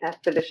meet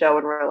after the show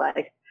and we're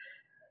like,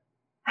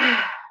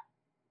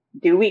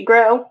 do we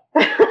grow?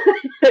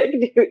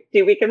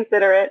 do we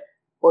consider it?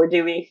 Or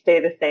do we stay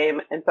the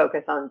same and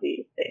focus on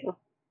these things?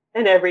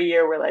 And every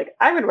year we're like,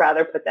 I would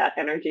rather put that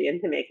energy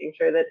into making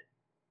sure that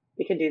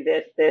we can do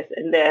this, this,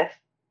 and this,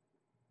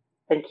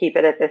 and keep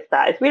it at this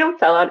size. We don't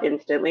sell out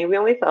instantly. We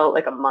only sell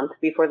like a month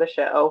before the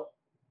show.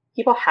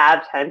 People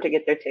have time to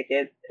get their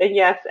tickets. And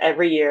yes,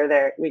 every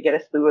year we get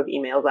a slew of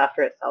emails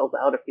after it sells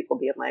out of people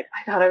being like,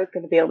 I thought I was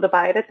going to be able to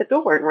buy it at the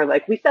door. And we're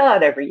like, we sell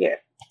out every year.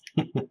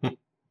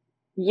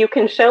 You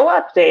can show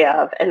up day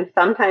of, and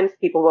sometimes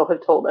people will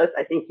have told us,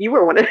 I think you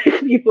were one of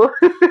these people.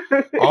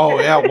 Oh,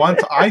 yeah.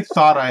 Once I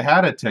thought I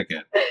had a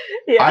ticket.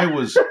 Yeah. I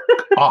was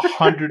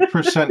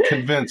 100%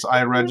 convinced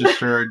I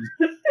registered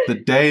the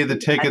day the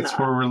tickets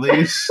were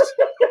released.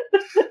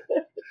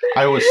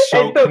 I was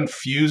so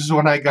confused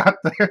when I got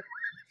there.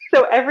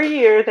 So every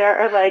year there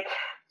are like,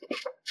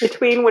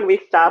 between when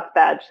we stop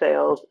badge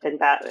sales and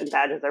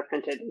badges are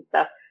printed and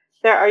stuff,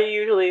 there are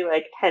usually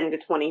like 10 to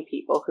 20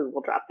 people who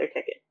will drop their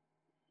ticket.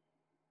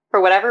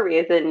 For whatever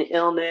reason,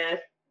 illness,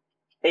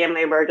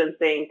 family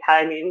emergency,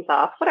 timing's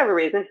off, whatever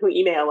reason, who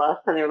email us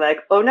and they're like,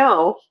 oh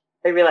no,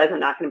 I realize I'm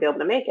not going to be able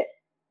to make it.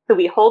 So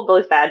we hold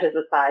those badges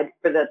aside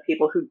for the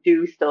people who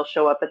do still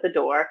show up at the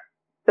door,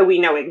 so we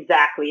know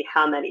exactly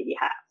how many we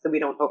have, so we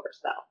don't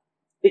oversell.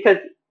 Because,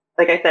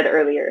 like I said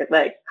earlier,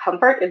 like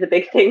comfort is a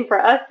big thing for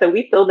us, so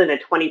we filled in a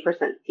 20%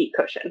 seat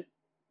cushion.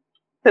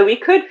 So we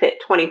could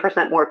fit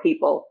 20% more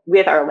people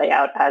with our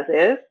layout as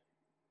is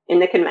in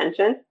the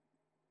convention.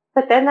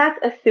 But then that's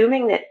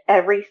assuming that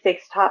every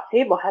 6 top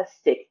table has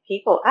 6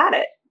 people at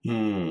it.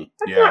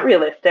 That's not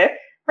realistic,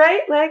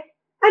 right? Like,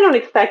 I don't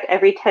expect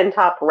every 10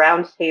 top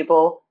round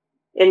table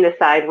in the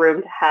side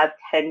room to have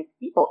 10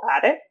 people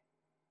at it.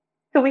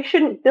 So we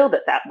shouldn't build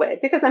it that way,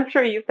 because I'm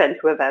sure you've been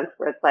to events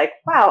where it's like,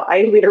 wow,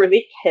 I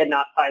literally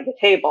cannot find a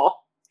table.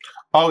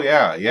 Oh,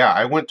 yeah. Yeah.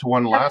 I went to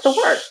one That's the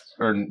worst.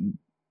 or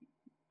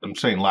I'm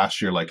saying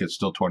last year, like it's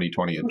still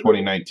 2020 and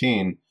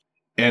 2019.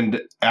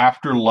 And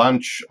after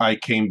lunch, I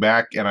came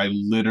back and I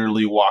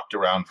literally walked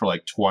around for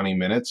like 20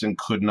 minutes and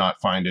could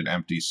not find an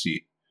empty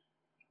seat.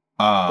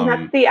 And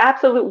that's the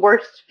absolute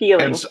worst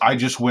feeling. And I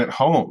just went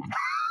home.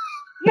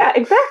 Yeah,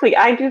 exactly.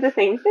 I do the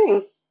same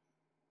thing.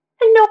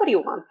 And nobody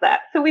wants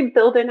that. So we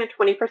build in a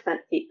 20%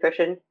 seat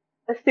cushion,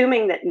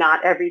 assuming that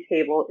not every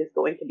table is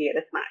going to be at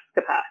its max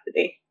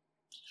capacity.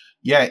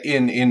 Yeah,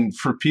 in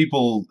for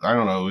people, I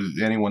don't know,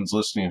 anyone's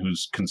listening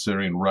who's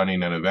considering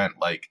running an event,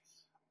 like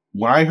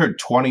when I heard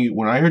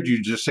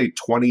you just say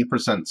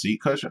 20%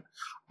 seat cushion,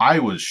 I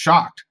was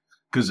shocked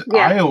because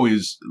I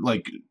always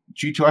like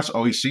G2S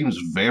always seems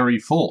very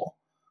full.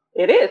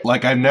 It is.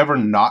 Like I've never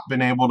not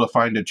been able to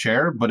find a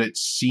chair, but it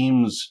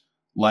seems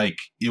like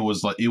it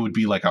would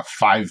be like a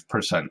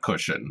 5%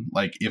 cushion.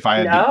 Like if I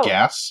had to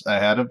guess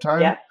ahead of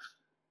time.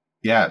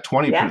 Yeah,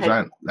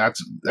 20%.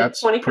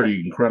 That's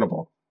pretty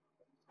incredible.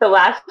 So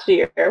last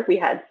year we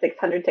had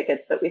 600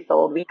 tickets that we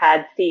sold. We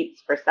had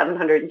seats for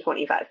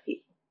 725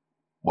 people.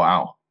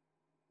 Wow.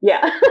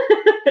 Yeah.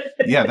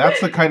 Yeah,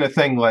 that's the kind of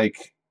thing,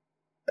 like,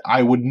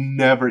 I would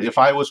never, if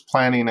I was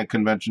planning a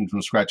convention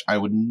from scratch, I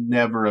would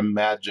never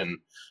imagine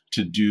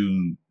to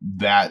do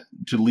that,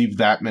 to leave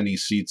that many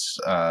seats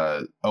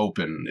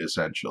open,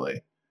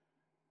 essentially.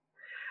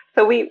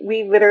 So we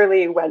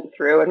literally went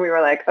through and we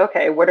were like,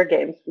 okay, what are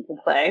games people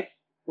play?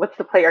 What's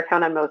the player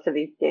count on most of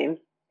these games?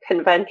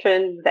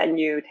 Convention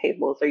venue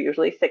tables are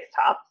usually 6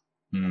 tops.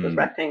 Those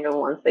rectangle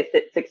ones, they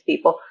sit 6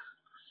 people.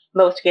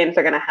 Most games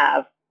are going to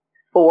have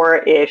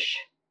 4-ish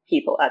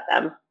people at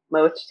them.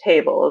 Most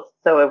tables.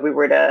 So if we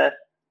were to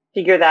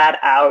figure that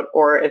out,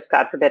 or if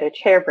God forbid a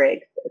chair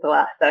breaks at the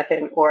last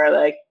second, or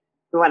like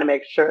we want to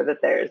make sure that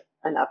there's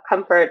enough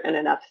comfort and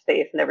enough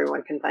space and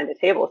everyone can find a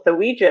table. So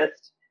we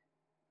just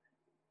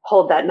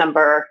pulled that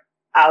number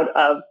out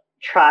of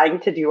trying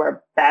to do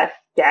our best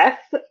guess,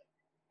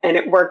 and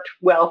it worked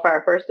well for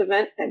our first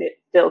event, and it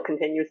still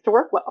continues to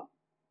work well.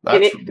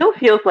 And it still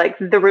feels like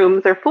the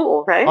rooms are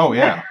full, right? Oh,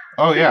 yeah.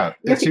 Oh, yeah.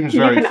 It seems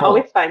very full. You can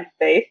always find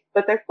space,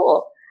 but they're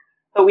full.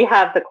 But we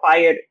have the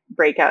quiet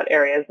breakout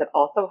areas that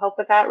also help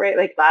with that, right?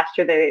 Like last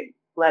year, they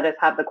let us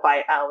have the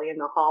quiet alley in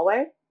the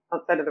hallway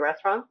outside of the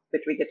restaurant,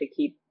 which we get to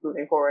keep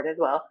moving forward as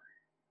well,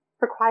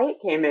 for quiet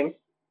gaming.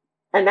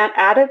 And that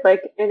added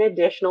like an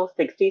additional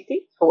 60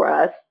 seats for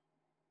us.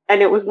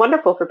 And it was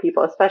wonderful for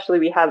people, especially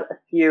we have a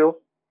few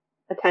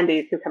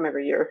attendees who come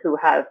every year who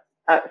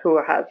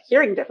have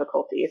hearing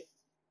difficulties.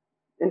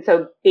 And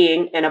so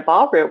being in a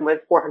ballroom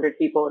with 400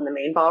 people in the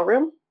main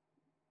ballroom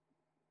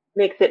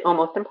makes it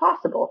almost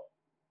impossible.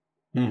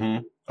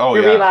 Mm-hmm. Oh,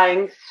 You're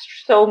relying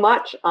so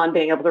much on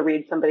being able to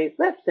read somebody's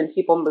lips, and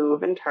people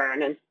move and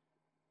turn.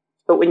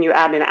 But when you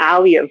add an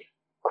alley of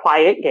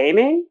quiet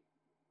gaming,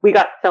 we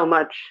got so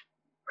much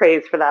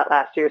praise for that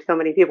last year. So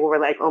many people were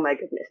like, oh my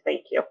goodness,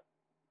 thank you.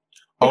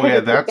 Oh,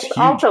 yeah, that's huge.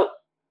 Also,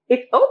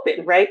 it's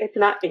open, right? It's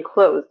not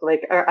enclosed.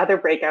 Like our other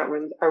breakout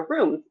rooms are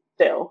rooms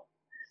still.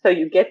 So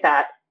you get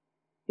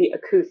the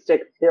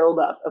acoustic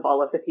buildup of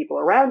all of the people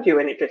around you,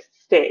 and it just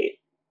stays.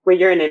 Where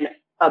you're in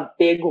a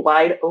big,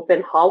 wide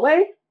open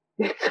hallway,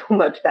 it's so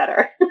much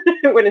better.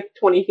 When it's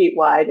 20 feet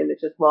wide and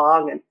it's just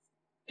long and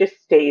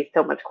just stays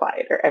so much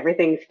quieter.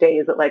 Everything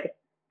stays at like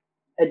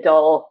a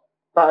dull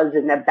buzz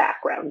in the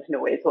background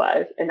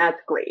noise-wise, and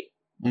that's great.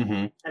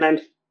 Mm-hmm. And I'm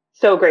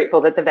so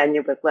grateful that the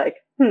venue was like,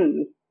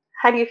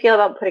 how do you feel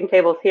about putting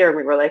tables here? And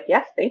we were like,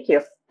 yes, thank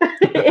you.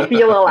 If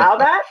you'll allow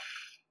that,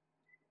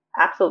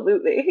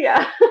 absolutely,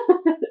 yeah.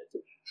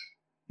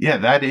 Yeah,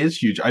 that is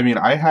huge. I mean,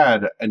 I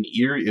had an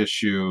ear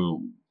issue,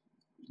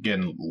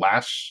 again,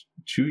 last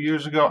 2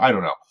 years ago. I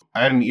don't know.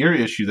 I had an ear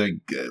issue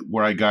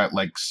where I got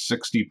like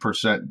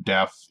 60%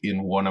 deaf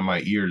in one of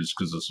my ears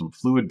because of some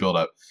fluid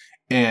buildup.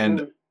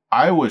 And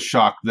I was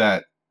shocked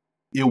that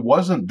it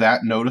wasn't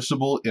that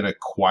noticeable in a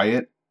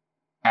quiet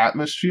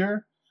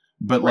atmosphere.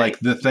 But like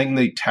the thing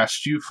they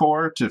test you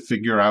for to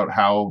figure out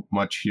how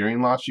much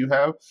hearing loss you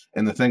have,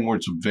 and the thing where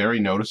it's very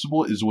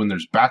noticeable is when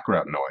there's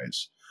background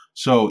noise.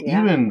 So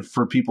even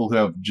for people who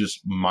have just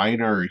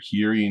minor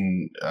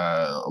hearing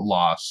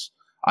loss,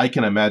 I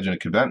can imagine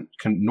a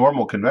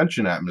normal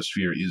convention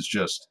atmosphere is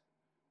just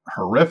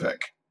horrific.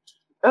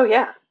 Oh,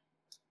 yeah.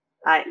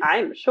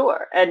 I'm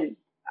sure. And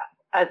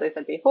as I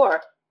said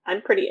before,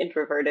 I'm pretty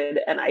introverted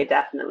and I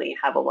definitely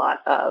have a lot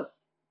of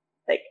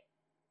like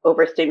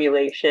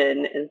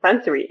overstimulation and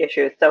sensory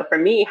issues. So for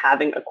me,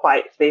 having a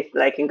quiet space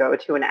that I can go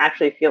to and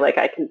actually feel like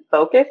I can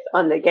focus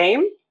on the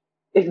game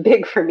is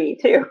big for me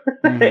too.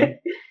 Mm-hmm.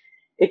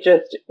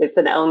 It's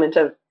an element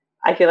of,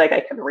 I feel like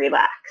I can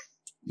relax.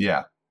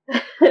 Yeah.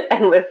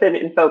 And listen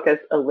and focus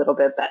a little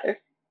bit better.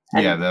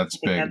 And yeah, that's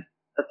big.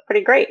 That's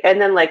pretty great. And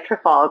then like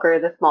Trafalgar,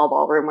 the small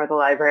ballroom where the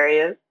library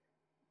is,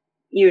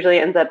 usually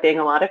ends up being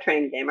a lot of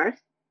trained gamers.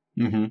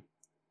 Mm-hmm.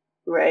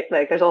 Right?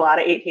 Like there's a lot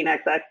of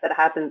 18xx that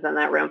happens in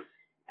that room.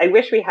 I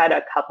wish we had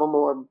a couple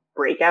more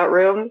breakout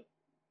rooms,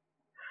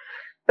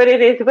 but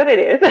it is what it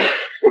is.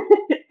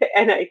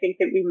 And I think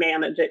that we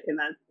manage it in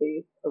that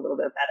space a little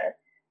bit better.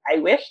 I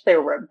wish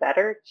there were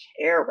better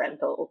chair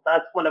rentals.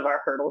 That's one of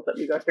our hurdles that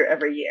we go through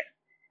every year.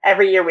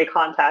 Every year we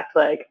contact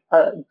like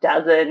a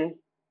dozen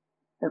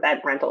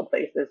event rental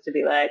places to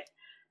be like,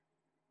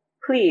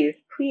 please,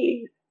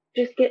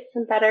 just get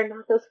some better,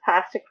 not those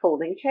plastic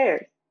folding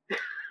chairs.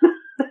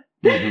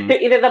 Mm-hmm.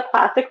 Either the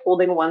plastic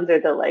folding ones or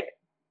the like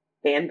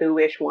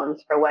bamboo-ish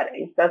ones for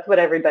weddings. That's what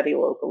everybody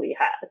locally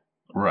has.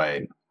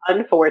 Right.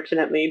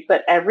 Unfortunately,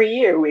 but every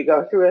year we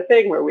go through a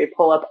thing where we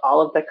pull up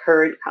all of the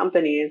current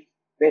companies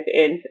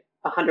within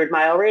a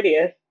 100-mile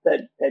radius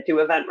that do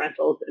event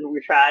rentals, and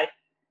we try,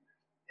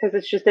 because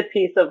it's just a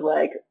piece of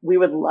like, we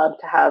would love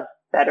to have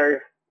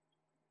better,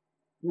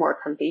 more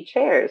comfy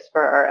chairs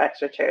for our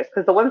extra chairs,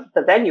 because the ones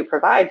that the venue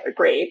provides are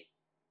great,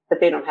 but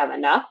they don't have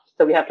enough,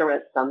 so we have to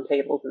rent some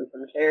tables and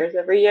some chairs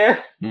every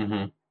year.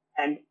 Mm-hmm.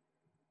 And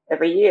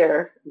every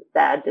year, it's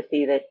sad to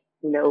see that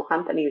no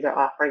companies are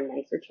offering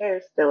nicer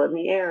chairs still in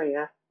the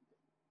area.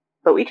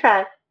 But we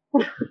try.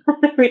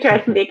 We try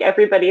to make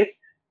everybody's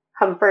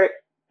comfort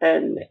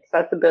and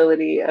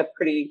accessibility a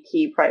pretty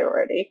key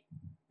priority.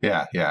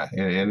 Yeah,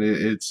 and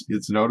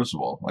it's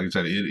noticeable. Like I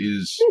said,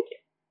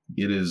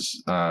 it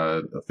is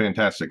a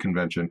fantastic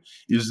convention.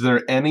 Is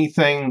there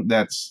anything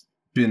that's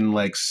been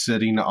like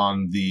sitting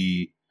on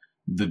the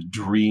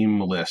dream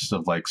list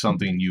of like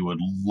something you would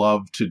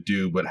love to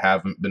do but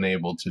haven't been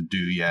able to do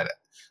yet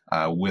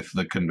with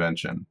the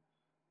convention?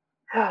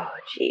 Oh,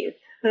 geez.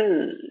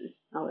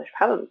 Oh, there's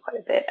probably quite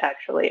a bit,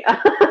 actually.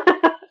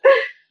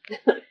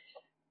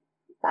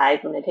 Size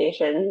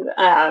limitations.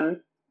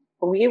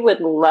 We would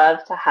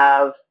love to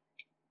have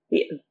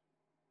the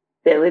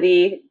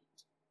ability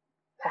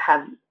to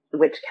have,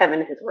 which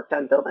Kevin has worked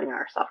on building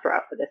our software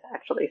out for this,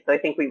 actually. So I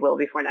think we will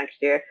before next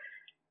year,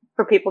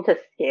 for people to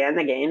scan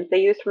the games they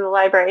use from the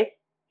library,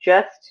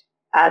 just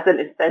as an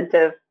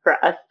incentive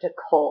for us to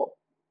cull,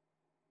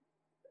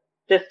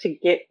 just to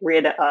get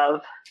rid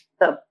of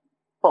the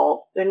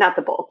bulk, or not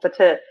the bulk, but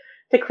to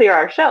clear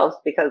our shelves,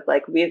 because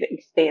like we've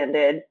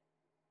expanded,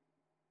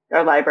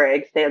 our library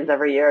expands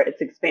every year.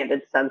 It's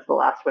expanded since the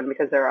last one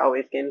because there are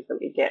always games that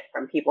we get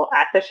from people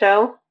at the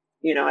show,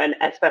 you know, and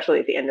especially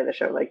at the end of the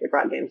show, like they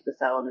brought games to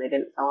sell and they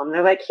didn't sell them.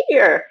 They're like,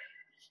 here.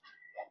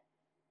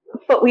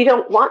 But we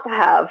don't want to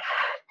have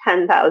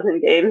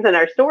 10,000 games in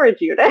our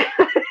storage unit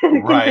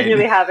and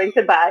continually having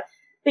to buy,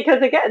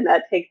 because again,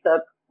 that takes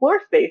up floor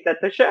space at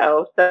the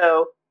show.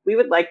 So we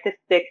would like to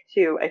stick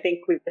to, I think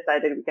we've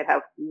decided we could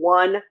have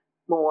one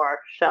more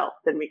shelf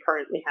than we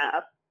currently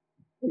have.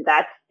 And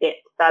that's it.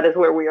 That is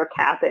where we are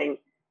capping,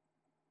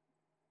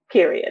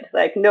 period.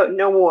 Like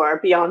no more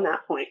beyond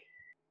that point.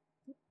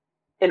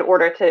 In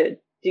order to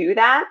do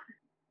that,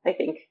 I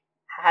think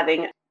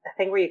having a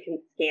thing where you can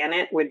scan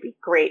it would be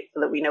great so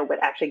that we know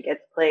what actually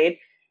gets played.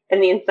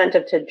 And the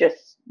incentive to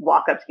just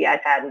walk up to the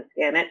iPad and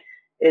scan it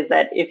is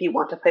that if you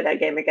want to play that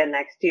game again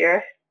next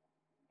year,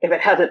 if it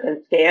hasn't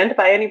been scanned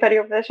by anybody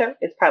over the show,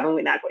 it's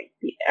probably not going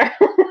to be there.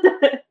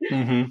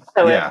 Mm-hmm.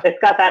 So it's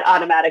got that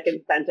automatic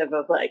incentive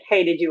of like,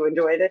 hey, did you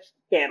enjoy this?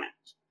 Scan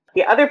it.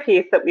 The other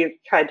piece that we've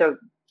tried to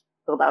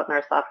build out in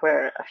our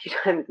software a few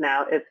times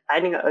now is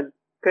finding a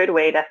good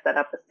way to set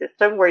up a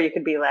system where you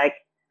could be like,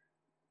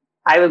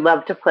 I would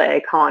love to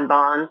play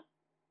Kanban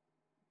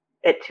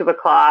at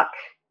 2:00.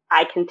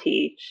 I can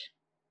teach,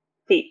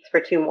 seats for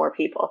 2 more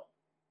people,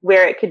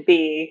 where it could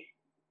be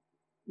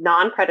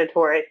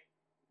non-predatory,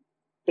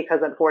 because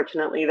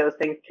unfortunately those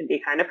things can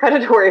be kind of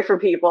predatory for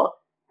people,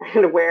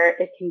 and where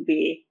it can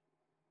be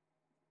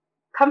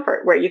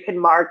comfort, where you can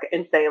mark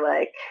and say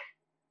like,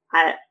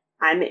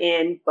 I'm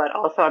in, but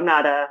also I'm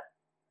not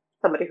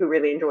somebody who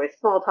really enjoys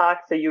small talk.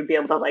 So you'd be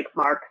able to like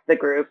mark the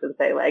group and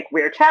say like,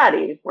 we're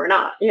chatty, we're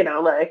not, you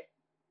know, like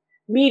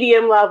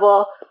medium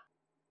level,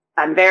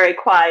 I'm very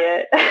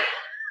quiet,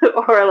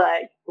 or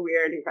like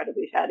we're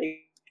incredibly chatty.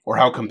 Or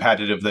how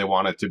competitive they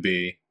want it to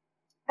be.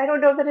 I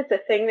don't know that it's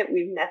a thing that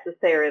we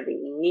necessarily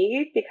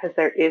need, because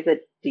there is a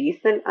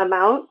decent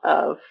amount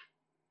of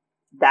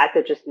that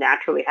just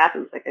naturally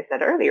happens, like I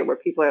said earlier, where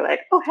people are like,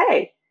 oh,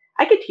 hey,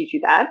 I could teach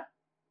you that.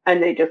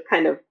 And they just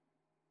kind of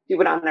do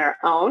it on their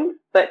own.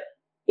 But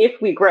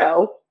if we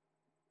grow,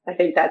 I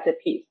think that's a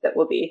piece that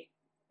will be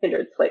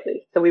hindered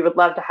slightly. So we would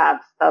love to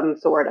have some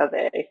sort of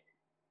a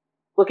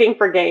looking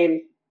for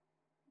games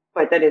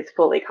but that is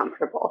fully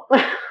comfortable.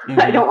 Mm-hmm.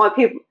 I don't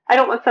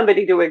want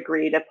somebody to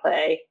agree to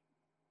play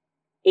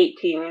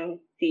 18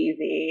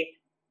 CZ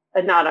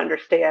and not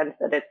understand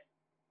that it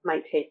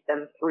might take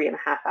them 3.5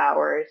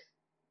 hours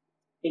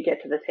to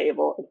get to the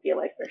table and feel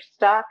like they're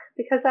stuck,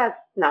 because that's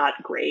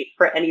not great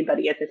for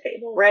anybody at the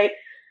table, right?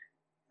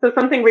 So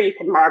something where you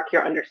can mark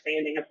your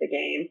understanding of the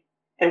game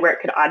and where it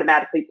could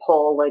automatically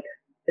pull like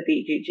the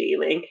BGG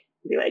link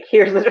and be like,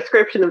 here's the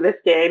description of this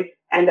game,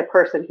 and the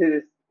person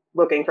who's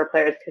looking for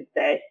players could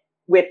say,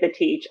 with the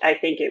teach, I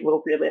think it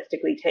will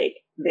realistically take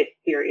this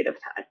period of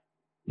time.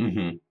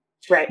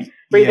 Mm-hmm. Right.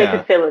 Where they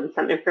could fill in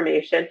some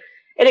information.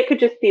 And it could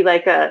just be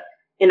like an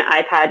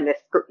iPad and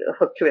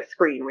hooked to a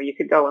screen where you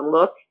could go and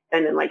look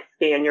and then like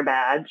scan your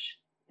badge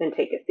and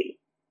take a seat.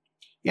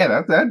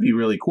 Yeah, that'd be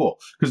really cool,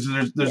 because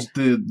there's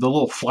the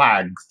little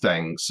flag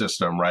thing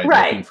system, right?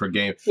 Looking for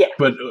game. Yeah.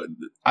 But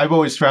I've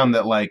always found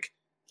that like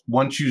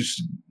once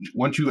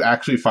you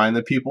actually find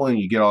the people and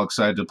you get all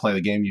excited to play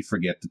the game, you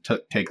forget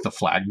to take the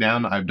flag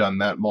down. I've done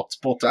that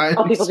multiple times.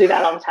 Oh, people do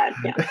that all the time.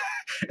 Yeah.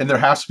 And there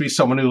has to be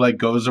someone who like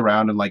goes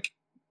around and like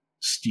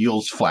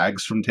steals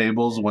flags from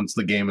tables once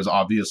the game has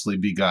obviously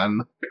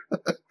begun.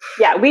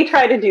 Yeah, we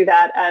try to do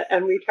that,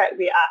 and we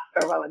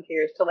ask our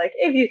volunteers to, like,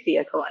 if you see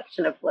a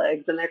collection of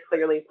flags and they're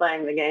clearly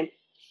playing the game,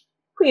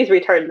 please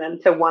return them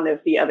to one of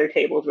the other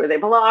tables where they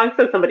belong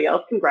so somebody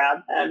else can grab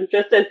them.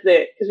 Just as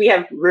because we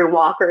have room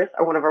walkers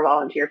are one of our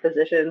volunteer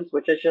positions,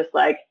 which is just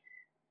like,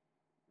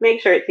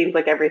 make sure it seems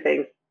like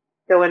everything's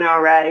going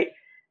all right.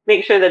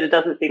 Make sure that it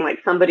doesn't seem like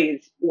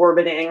somebody's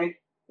orbiting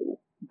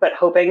but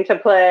hoping to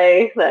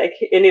play. Like,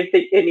 and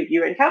if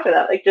you encounter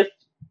that, like,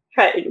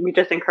 we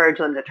just encourage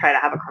them to try to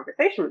have a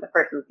conversation with the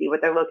person, see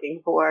what they're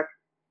looking for,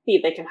 see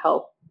if they can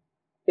help.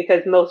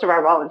 Because most of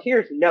our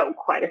volunteers know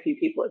quite a few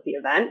people at the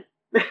event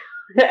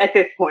at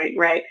this point,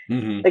 right?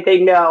 Mm-hmm. Like, they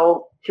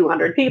know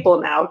 200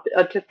 people now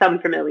to some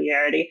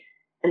familiarity,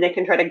 and they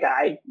can try to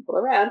guide people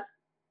around.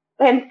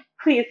 And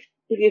please,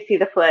 if you see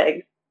the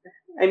flags,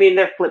 I mean,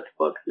 they're flipped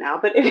books now,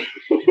 but if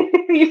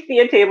you see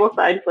a table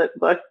side flipped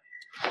book,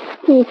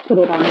 please put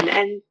it on an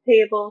end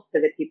table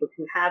so that people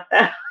can have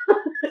them.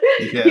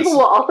 Yes. People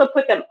will also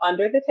put them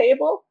under the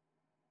table.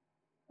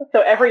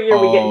 So every year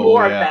we get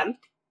more of them,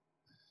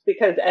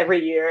 because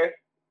every year,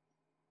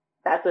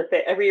 that's the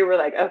thing. Every year we're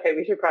like, okay,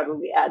 we should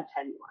probably add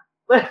 10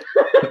 more.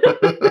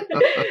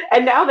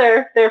 And now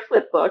they're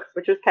flip books,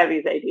 which was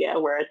Kevy's idea,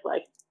 where it's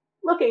like,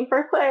 looking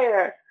for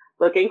player,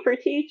 looking for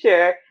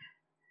teacher,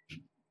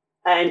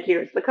 and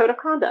here's the code of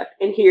conduct,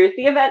 and here's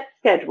the event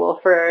schedule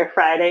for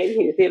Friday,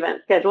 and here's the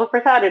event schedule for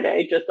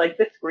Saturday, just like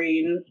the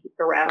screens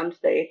around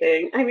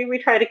saying. I mean,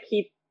 we try to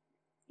keep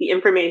the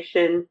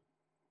information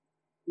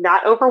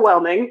not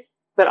overwhelming,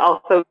 but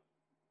also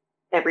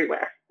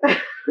everywhere.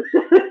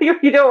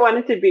 You don't want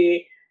it to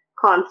be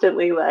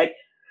constantly like,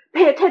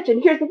 pay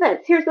attention, here's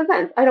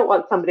events. I don't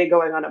want somebody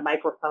going on a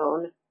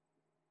microphone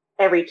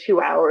every 2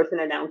 hours and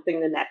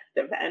announcing the next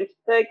event.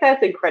 Like,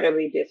 that's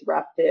incredibly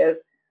disruptive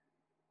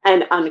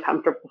and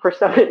uncomfortable for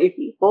so many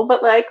people.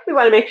 But like, we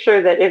want to make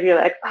sure that if you're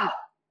like, oh,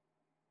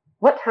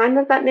 what time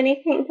does that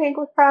mini paint tank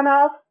with front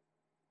of?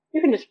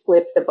 You can just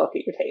flip the book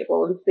at your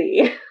table and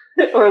see,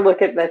 or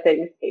look at the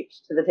things taped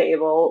to the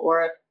table,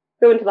 or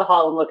go into the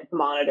hall and look at the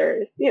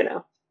monitors, you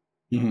know.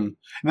 Mm-hmm. And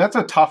that's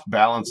a tough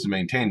balance to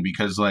maintain,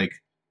 because like,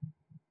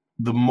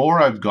 the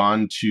more I've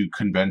gone to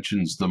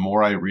conventions, the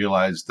more I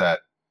realize that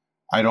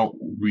I don't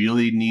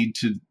really need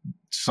to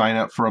sign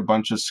up for a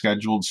bunch of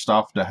scheduled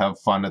stuff to have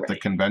fun at the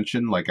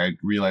convention. Like, I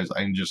realize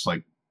I can just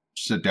like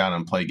sit down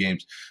and play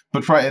games.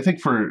 But I think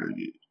for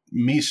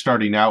me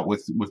starting out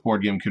with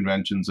board game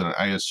conventions, and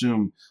I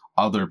assume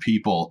other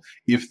people,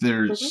 if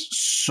there's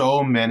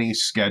so many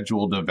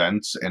scheduled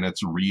events and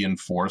it's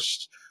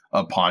reinforced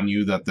upon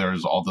you that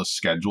there's all the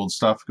scheduled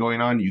stuff going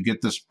on, you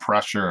get this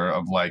pressure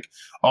of like,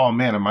 oh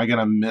man, am I going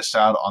to miss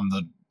out on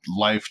the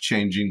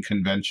life-changing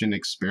convention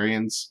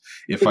experience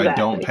if I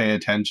don't pay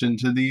attention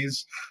to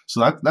these?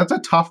 So that's a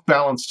tough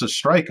balance to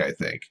strike, I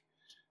think.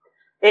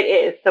 It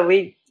is. So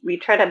we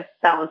try to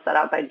balance that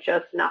out by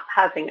just not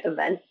having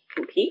events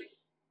compete.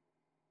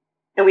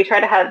 And we try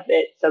to have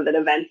it so that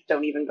events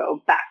don't even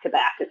go back to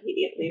back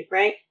immediately,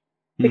 right?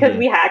 Because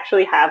we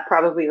actually have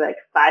probably like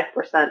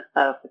 5%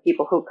 of the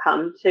people who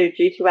come to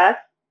G2S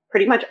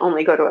pretty much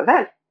only go to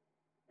events.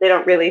 They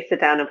don't really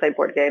sit down and play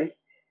board games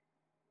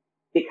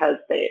because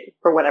they,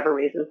 for whatever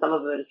reason, some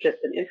of it is just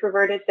an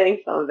introverted thing.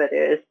 Some of it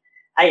is,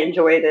 I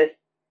enjoy this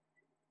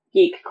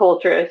geek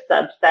culture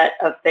subset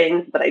of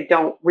things, but I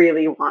don't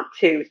really want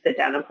to sit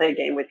down and play a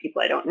game with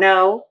people I don't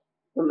know.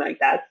 I'm like,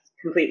 that's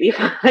completely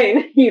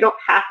fine. You don't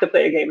have to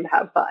play a game to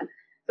have fun.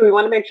 So we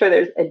want to make sure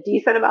there's a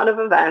decent amount of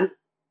events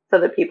so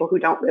that people who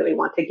don't really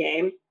want to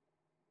game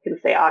can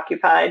stay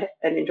occupied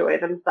and enjoy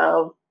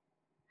themselves.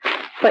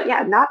 But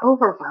yeah, not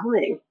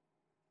overwhelming.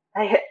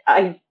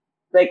 I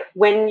like,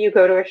 when you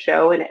go to a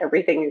show and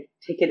everything is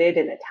ticketed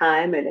in a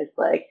time and it's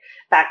like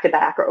back to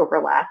back or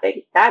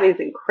overlapping, that is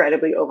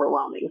incredibly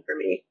overwhelming for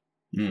me.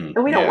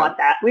 And we don't want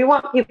that. We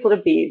want people to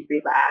be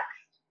relaxed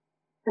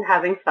and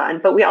having fun.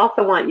 But we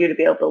also want you to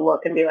be able to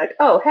look and be like,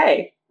 oh,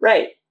 hey,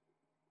 right.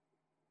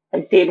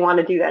 I did want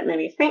to do that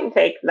mini paint and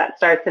take. That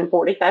starts in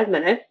 45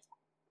 minutes.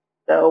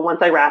 So once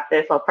I wrap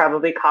this, I'll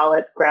probably call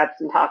it, grab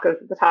some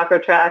tacos at the taco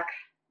truck,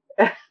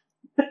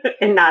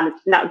 and not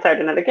start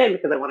another game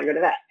because I want to go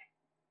to that.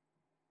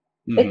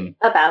 Mm-hmm. It's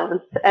a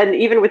balance. And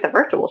even with a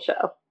virtual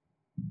show,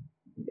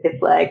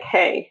 it's like,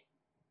 hey,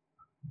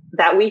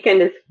 that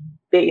weekend is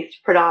based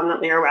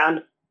predominantly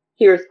around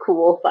here's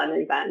cool, fun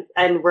events.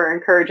 And we're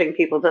encouraging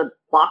people to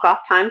block off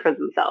time for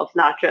themselves,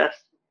 not just,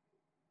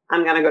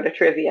 I'm going to go to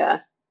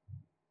trivia.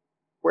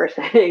 We're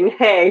saying,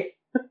 hey,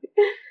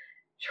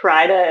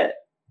 try to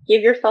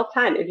give yourself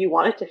time. If you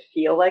want it to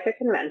feel like a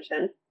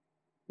convention,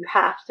 you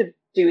have to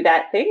do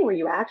that thing where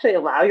you actually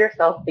allow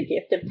yourself the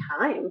gift of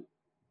time.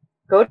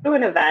 Go to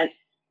an event,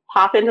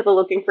 pop into the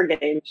Looking for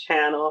Games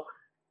channel,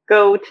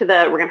 go to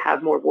we're going to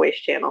have more voice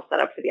channels set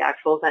up for the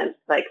actual event.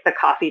 Like the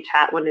coffee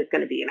chat one is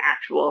going to be an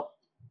actual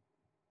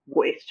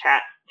voice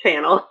chat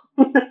channel.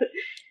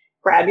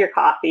 Grab your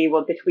coffee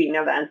between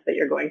events that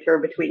you're going to, or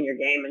between your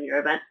game and your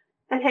event,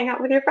 and hang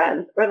out with your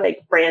friends. Or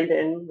like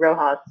Brandon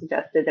Rojas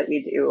suggested that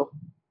we do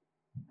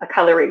a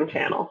coloring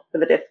channel for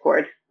the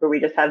Discord where we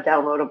just have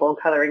downloadable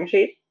coloring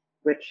sheets,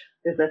 which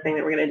is the thing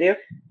that we're going to do.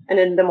 And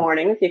in the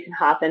mornings, you can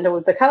hop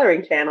into the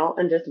coloring channel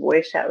and just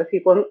voice chat with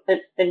people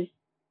and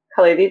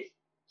color these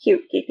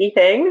cute, geeky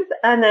things,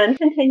 and then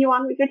continue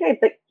on with your day.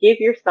 But give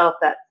yourself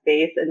that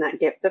space and that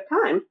gift of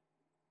time.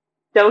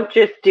 Don't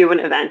just do an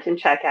event and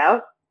check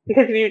out,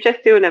 because if you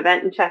just do an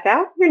event and check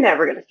out, you're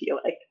never going to feel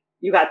like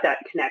you got that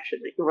connection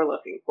that you were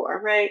looking for,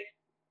 right?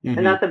 Mm-hmm.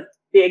 And that's a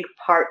big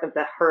part of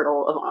the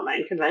hurdle of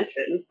online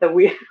conventions. So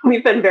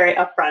we've been very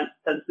upfront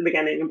since the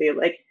beginning and being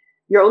like,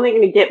 you're only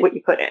going to get what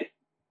you put in.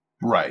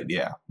 Right.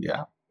 Yeah.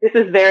 Yeah. This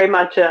is very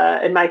much,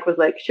 and Mike was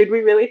like, should we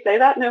really say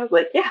that? And I was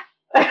like, yeah,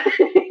 I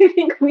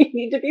think we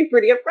need to be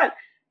pretty upfront.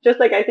 Just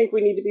like I think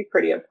we need to be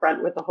pretty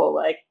upfront with the whole,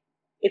 like,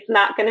 it's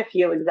not going to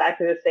feel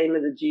exactly the same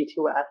as a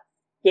G2F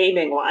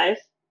gaming wise,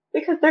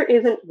 because there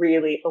isn't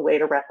really a way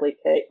to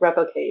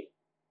replicate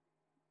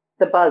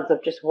the buzz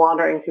of just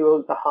wandering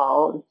through the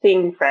hall and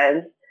seeing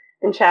friends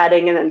and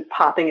chatting and then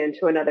popping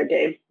into another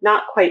game.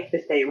 Not quite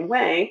the same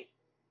way,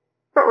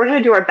 but we're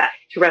going to do our best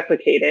to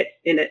replicate it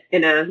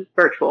in a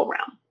virtual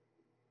realm.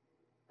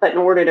 But in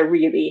order to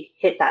really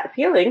hit that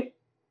feeling,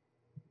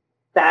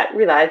 that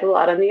relies a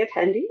lot on the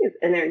attendees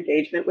and their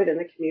engagement within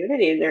the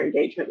community and their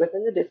engagement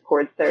within the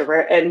Discord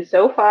server. And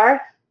so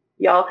far,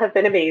 y'all have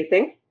been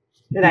amazing,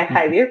 and I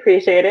highly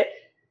appreciate it.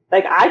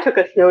 Like, I took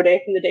a snow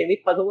day from the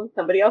daily puzzle, and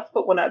somebody else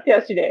put one up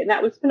yesterday, and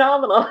that was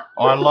phenomenal.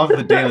 Oh, I love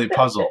the daily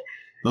puzzle.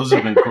 Those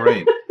have been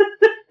great.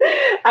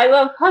 I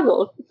love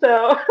puzzles.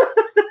 So,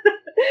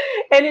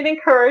 and it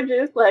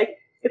encourages, like,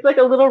 it's like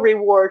a little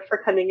reward for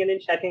coming in and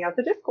checking out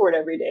the Discord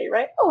every day,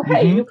 right? Oh,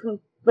 hey, you can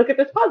look at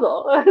this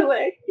puzzle.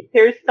 Like,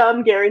 there's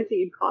some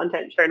guaranteed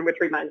content churn, which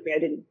reminds me I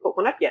didn't put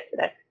one up yet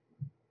today.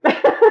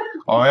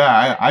 Oh,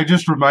 yeah. I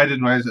just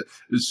reminded myself,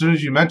 as soon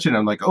as you mentioned it,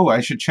 I'm like, oh,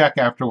 I should check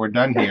after we're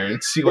done here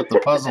and see what the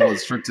puzzle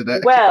is for today.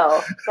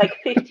 Well, like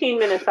 15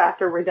 minutes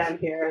after we're done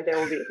here, there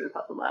will be a new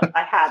puzzle up.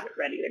 I have it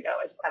ready to go.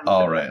 I just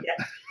haven't done it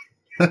yet.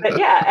 But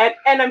yeah,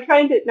 and I'm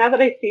trying to, now that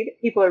I see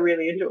that people are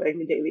really enjoying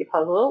the daily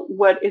puzzle,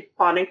 what is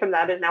spawning from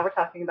that is now we're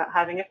talking about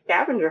having a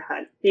scavenger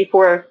hunt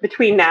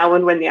between now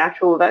and when the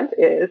actual event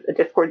is, a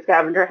Discord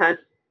scavenger hunt,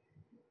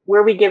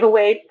 where we give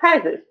away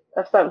prizes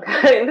of some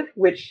kind,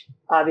 which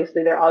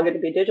obviously they're all going to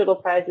be digital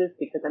prizes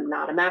because I'm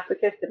not a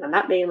masochist and I'm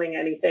not mailing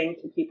anything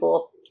to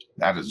people.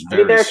 That is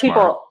very there are smart.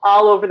 People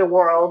all over the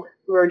world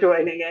who are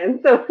joining in.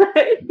 So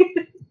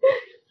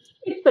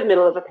it's the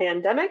middle of a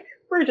pandemic.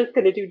 We're just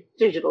going to do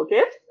digital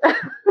gifts,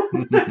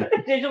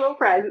 digital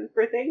prizes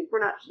for things. We're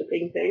not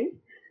shipping things.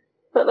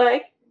 But,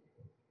 like,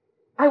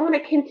 I want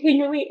to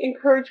continually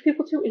encourage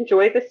people to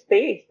enjoy the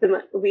space.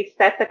 And we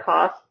set the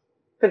cost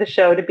for the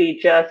show to be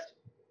just,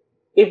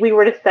 if we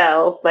were to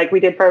sell, like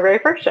we did for our very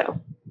first show,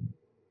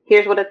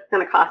 here's what it's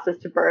going to cost us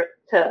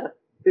to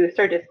boost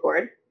our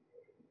Discord.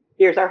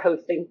 Here's our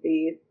hosting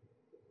fees.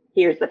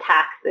 Here's the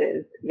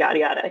taxes, yada,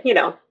 yada. You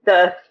know,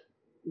 the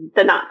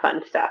not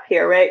fun stuff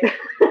here, right?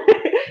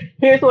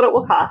 Here's what it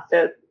will cost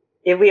us.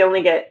 If we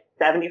only get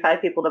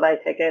 75 people to buy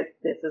tickets,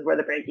 this is where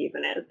the break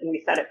even is. And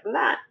we set it from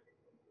that.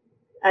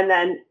 And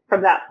then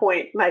from that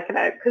point, Mike and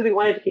I, because we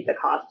wanted to keep the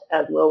cost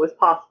as low as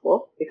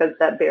possible because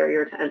that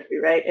barrier to entry,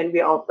 right? And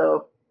we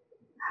also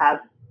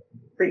have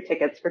free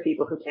tickets for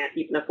people who can't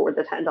even afford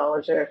the $10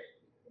 or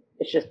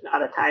it's just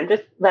not a time.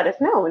 Just let us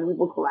know and we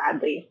will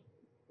gladly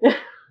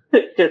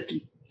just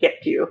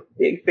gift you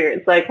the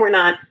experience. Like, we're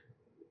not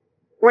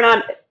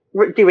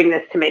doing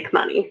this to make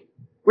money.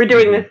 We're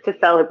doing this to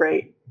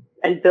celebrate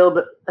and build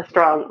a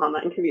strong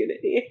online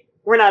community.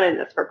 We're not in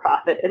this for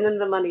profit. And then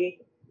the money,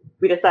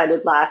 we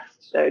decided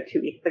last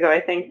 2 weeks ago,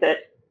 I think, that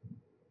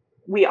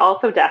we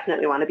also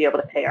definitely want to be able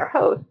to pay our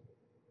hosts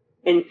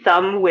in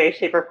some way,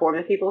 shape, or form.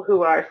 Some people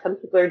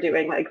are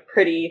doing like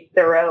pretty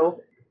thorough,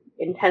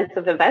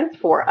 intensive events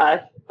for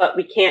us, but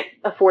we can't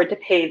afford to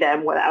pay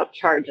them without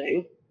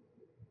charging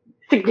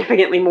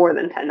significantly more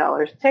than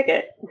 $10 a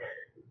ticket.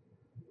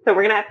 So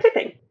we're going to have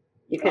tipping.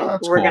 We're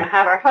cool. going to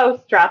have our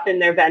hosts drop in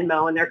their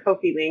Venmo and their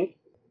Ko-fi link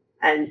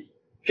and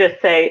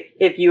just say,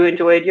 if you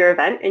enjoyed your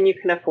event and you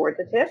can afford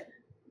the tip,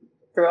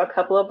 throw a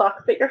couple of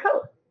bucks at your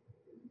host.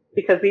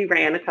 Because we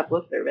ran a couple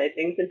of survey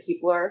things and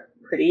people are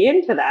pretty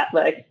into that.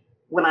 Like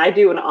when I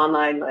do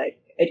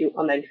I do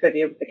online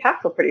trivia with the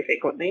castle pretty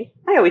frequently.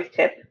 I always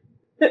tip.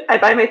 I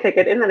buy my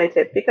ticket and then I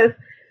tip because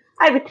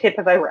I would tip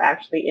if I were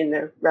actually in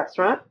the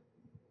restaurant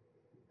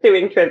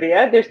doing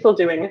trivia. They're still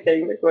doing a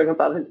thing. They're going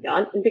above and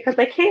beyond. And because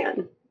I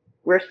can,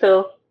 we're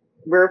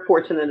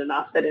fortunate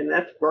enough that in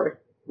this, we're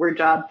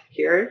job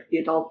secure, the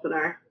adults in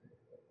our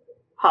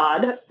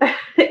pod,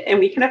 and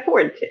we can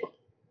afford to.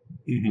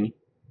 Mm-hmm.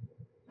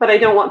 But I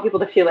don't want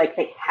people to feel like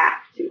they have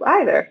to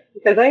either,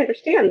 because I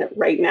understand that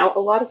right now a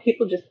lot of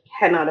people just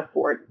cannot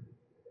afford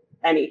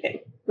anything.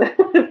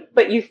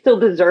 But you still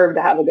deserve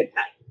to have a good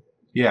time.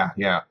 Yeah,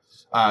 yeah.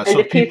 And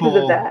so pieces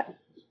of that.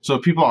 So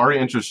if people are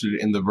interested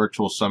in the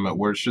virtual summit,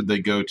 where should they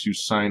go to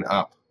sign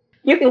up?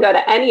 You can go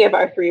to any of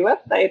our 3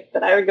 websites,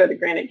 but I would go to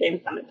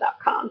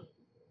granitegamesummit.com.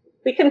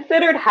 We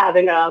considered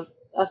having a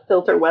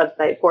filter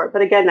website for it,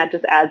 but again, that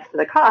just adds to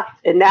the cost.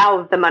 And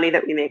now the money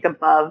that we make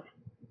above,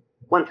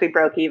 once we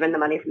broke even, the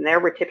money from there,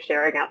 we're tip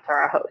sharing out to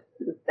our hosts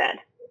instead.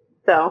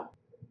 So,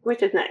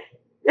 which is nice.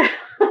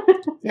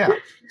 Yeah.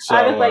 So,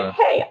 I was like,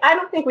 hey, I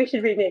don't think we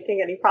should be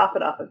making any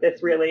profit off of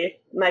this, really.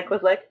 Mike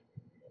was like,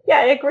 yeah,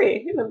 I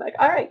agree. And I'm like,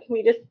 all right, can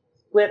we just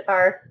split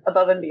our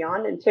above and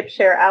beyond and tip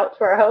share out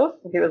to our hosts?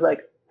 And he was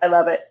like, I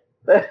love it.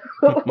 Let's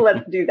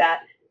do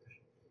that.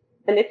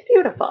 And it's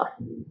beautiful.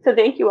 So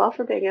thank you all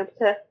for being able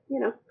to,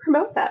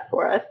 promote that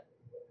for us,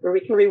 where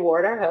we can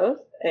reward our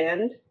hosts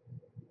and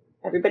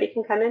everybody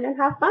can come in and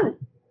have fun.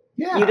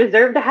 Yeah. You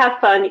deserve to have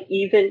fun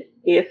even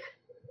if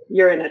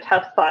you're in a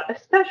tough spot,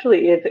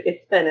 especially if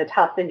it's been a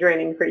tough and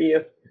draining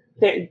year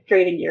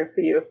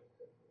for you.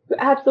 You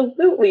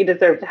absolutely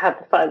deserve to have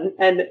the fun.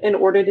 And in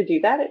order to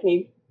do that, it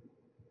needs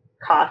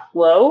cost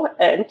low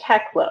and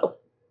tech low.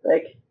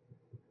 Like,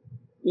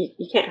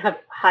 you can't have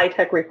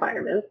high-tech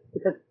requirements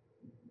because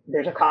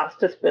there's a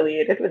cost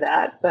affiliated with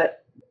that.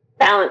 But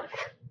balance,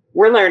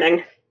 we're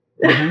learning.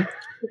 Mm-hmm.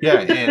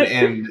 Yeah,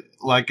 and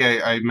like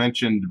I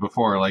mentioned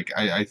before, like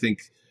I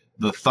think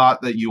the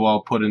thought that you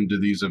all put into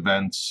these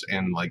events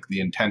and like the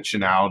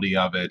intentionality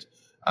of it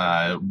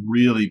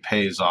really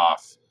pays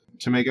off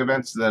to make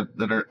events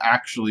that are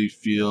actually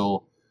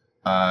feel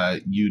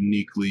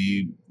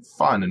uniquely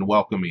fun and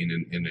welcoming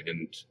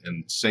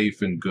and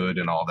safe and good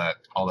and all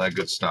that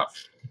good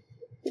stuff.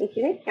 Thank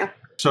you.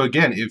 So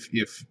again,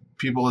 if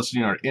people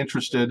listening are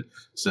interested,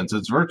 since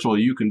it's virtual,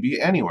 you can be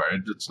anywhere.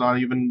 It's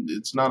not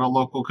a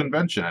local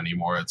convention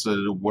anymore. It's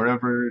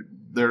wherever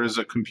there is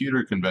a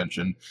computer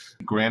convention.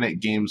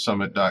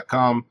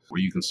 GraniteGameSummit.com,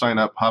 where you can sign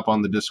up, hop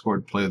on the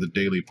Discord, play the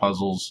daily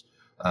puzzles,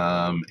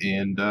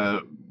 and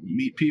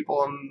meet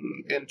people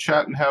and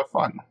chat and have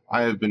fun.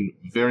 I have been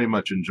very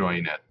much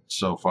enjoying it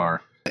so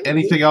far.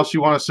 Anything else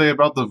you want to say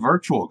about the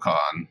virtual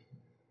con?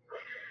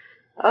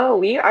 Oh,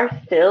 we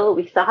still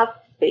have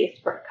space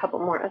for a couple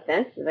more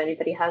events. If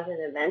anybody has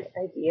an event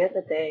idea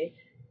that they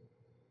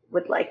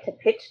would like to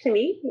pitch to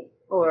me,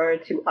 or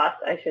to us,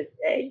 I should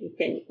say, you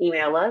can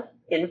email us,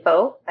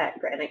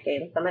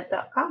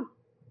 info@granitegamesummit.com.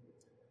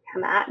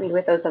 Come at me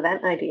with those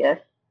event ideas.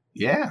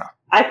 Yeah.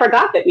 I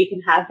forgot that we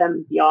can have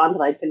them beyond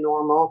like the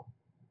normal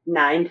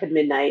 9 to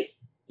midnight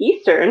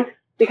Eastern,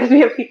 because we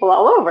have people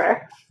all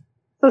over.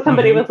 So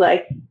somebody was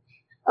like,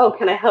 oh,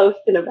 can I host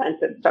an event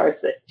that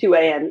starts at 2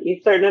 a.m.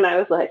 Eastern? And I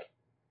was like,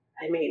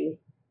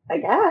 I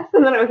guess.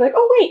 And then I was like,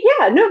 oh, wait,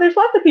 yeah, no, there's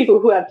lots of people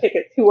who have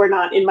tickets who are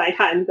not in my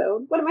time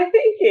zone. What am I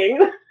thinking?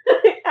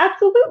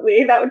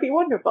 Absolutely. That would be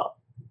wonderful.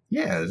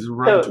 Yeah, it's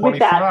around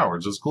 24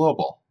 hours. It's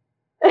global.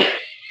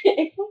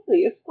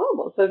 Exactly. It's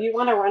global. So if you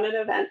want to run an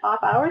event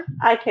off hours,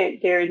 I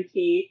can't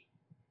guarantee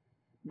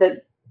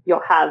that you'll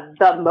have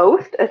the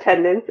most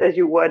attendance as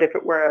you would if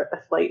it were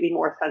a slightly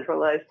more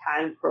centralized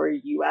time for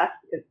U.S.,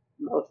 because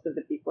most of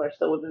the people are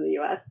still within the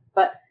U.S.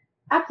 But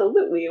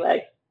absolutely,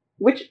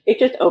 which it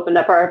just opened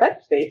up our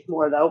event space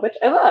more, though, which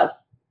I love.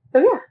 So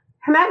yeah,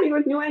 come at me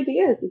with new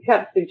ideas. If you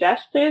have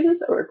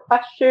suggestions or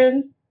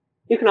questions,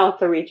 you can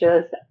also reach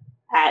us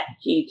at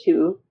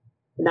G2,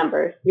 the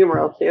number,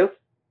 numeral 2,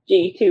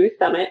 G2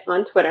 Summit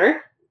on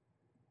Twitter.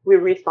 We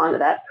respond to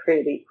that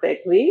pretty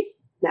quickly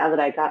now that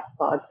I got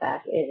logged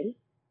back in.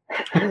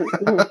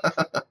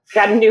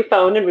 Got a new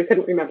phone and we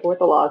couldn't remember what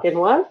the login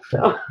was,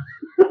 so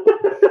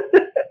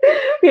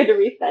we had to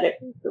reset it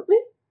recently.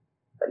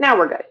 But now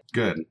we're good.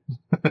 Good.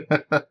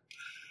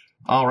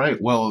 All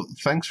right. Well,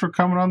 thanks for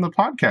coming on the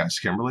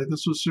podcast, Kimberly.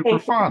 This was super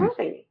fun. For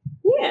having me.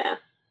 Yeah.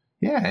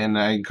 Yeah, and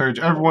I encourage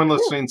everyone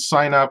listening,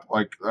 sign up.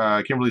 Like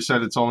Kimberly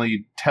said, it's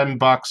only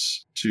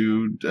 $10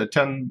 to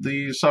attend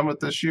the summit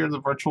this year,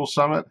 the virtual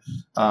summit.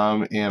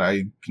 And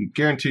I can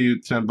guarantee you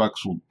 $10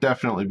 will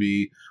definitely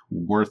be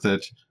worth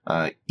it.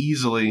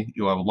 Easily,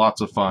 you'll have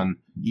lots of fun,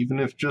 even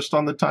if just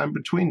on the time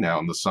between now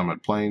and the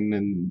summit, playing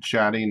and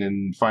chatting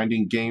and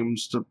finding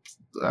games to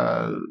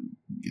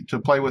to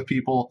play with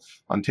people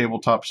on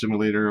Tabletop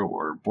Simulator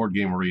or Board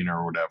Game Arena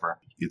or whatever.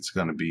 It's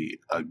going to be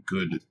a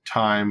good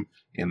time.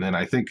 And then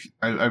I think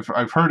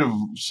I've heard of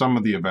some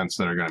of the events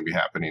that are going to be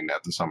happening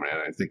at the summit,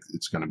 and I think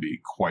it's going to be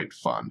quite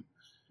fun.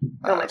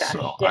 Oh my gosh.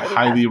 So Yeah, I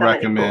highly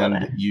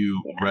recommend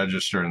you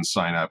register and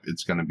sign up.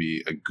 It's going to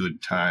be a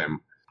good time.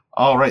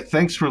 All right.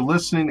 Thanks for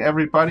listening,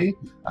 everybody.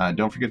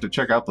 Don't forget to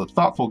check out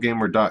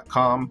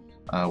thethoughtfulgamer.com,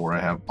 where I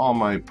have all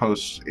my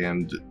posts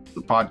and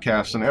the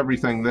podcast and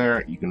everything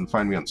there. You can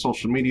find me on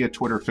social media,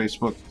 Twitter,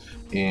 Facebook,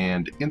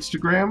 and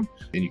Instagram.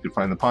 And you can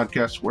find the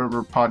podcast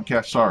wherever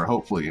podcasts are,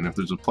 hopefully. And if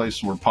there's a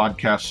place where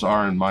podcasts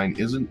are and mine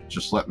isn't,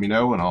 just let me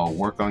know and I'll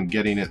work on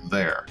getting it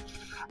there.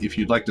 If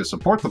you'd like to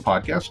support the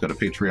podcast, go to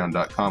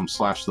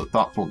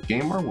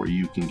patreon.com/thethoughtfulgamer, where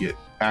you can get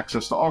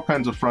access to all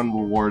kinds of fun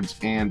rewards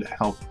and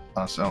help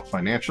us out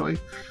financially.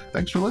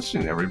 Thanks for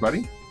listening,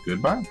 everybody.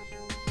 Goodbye.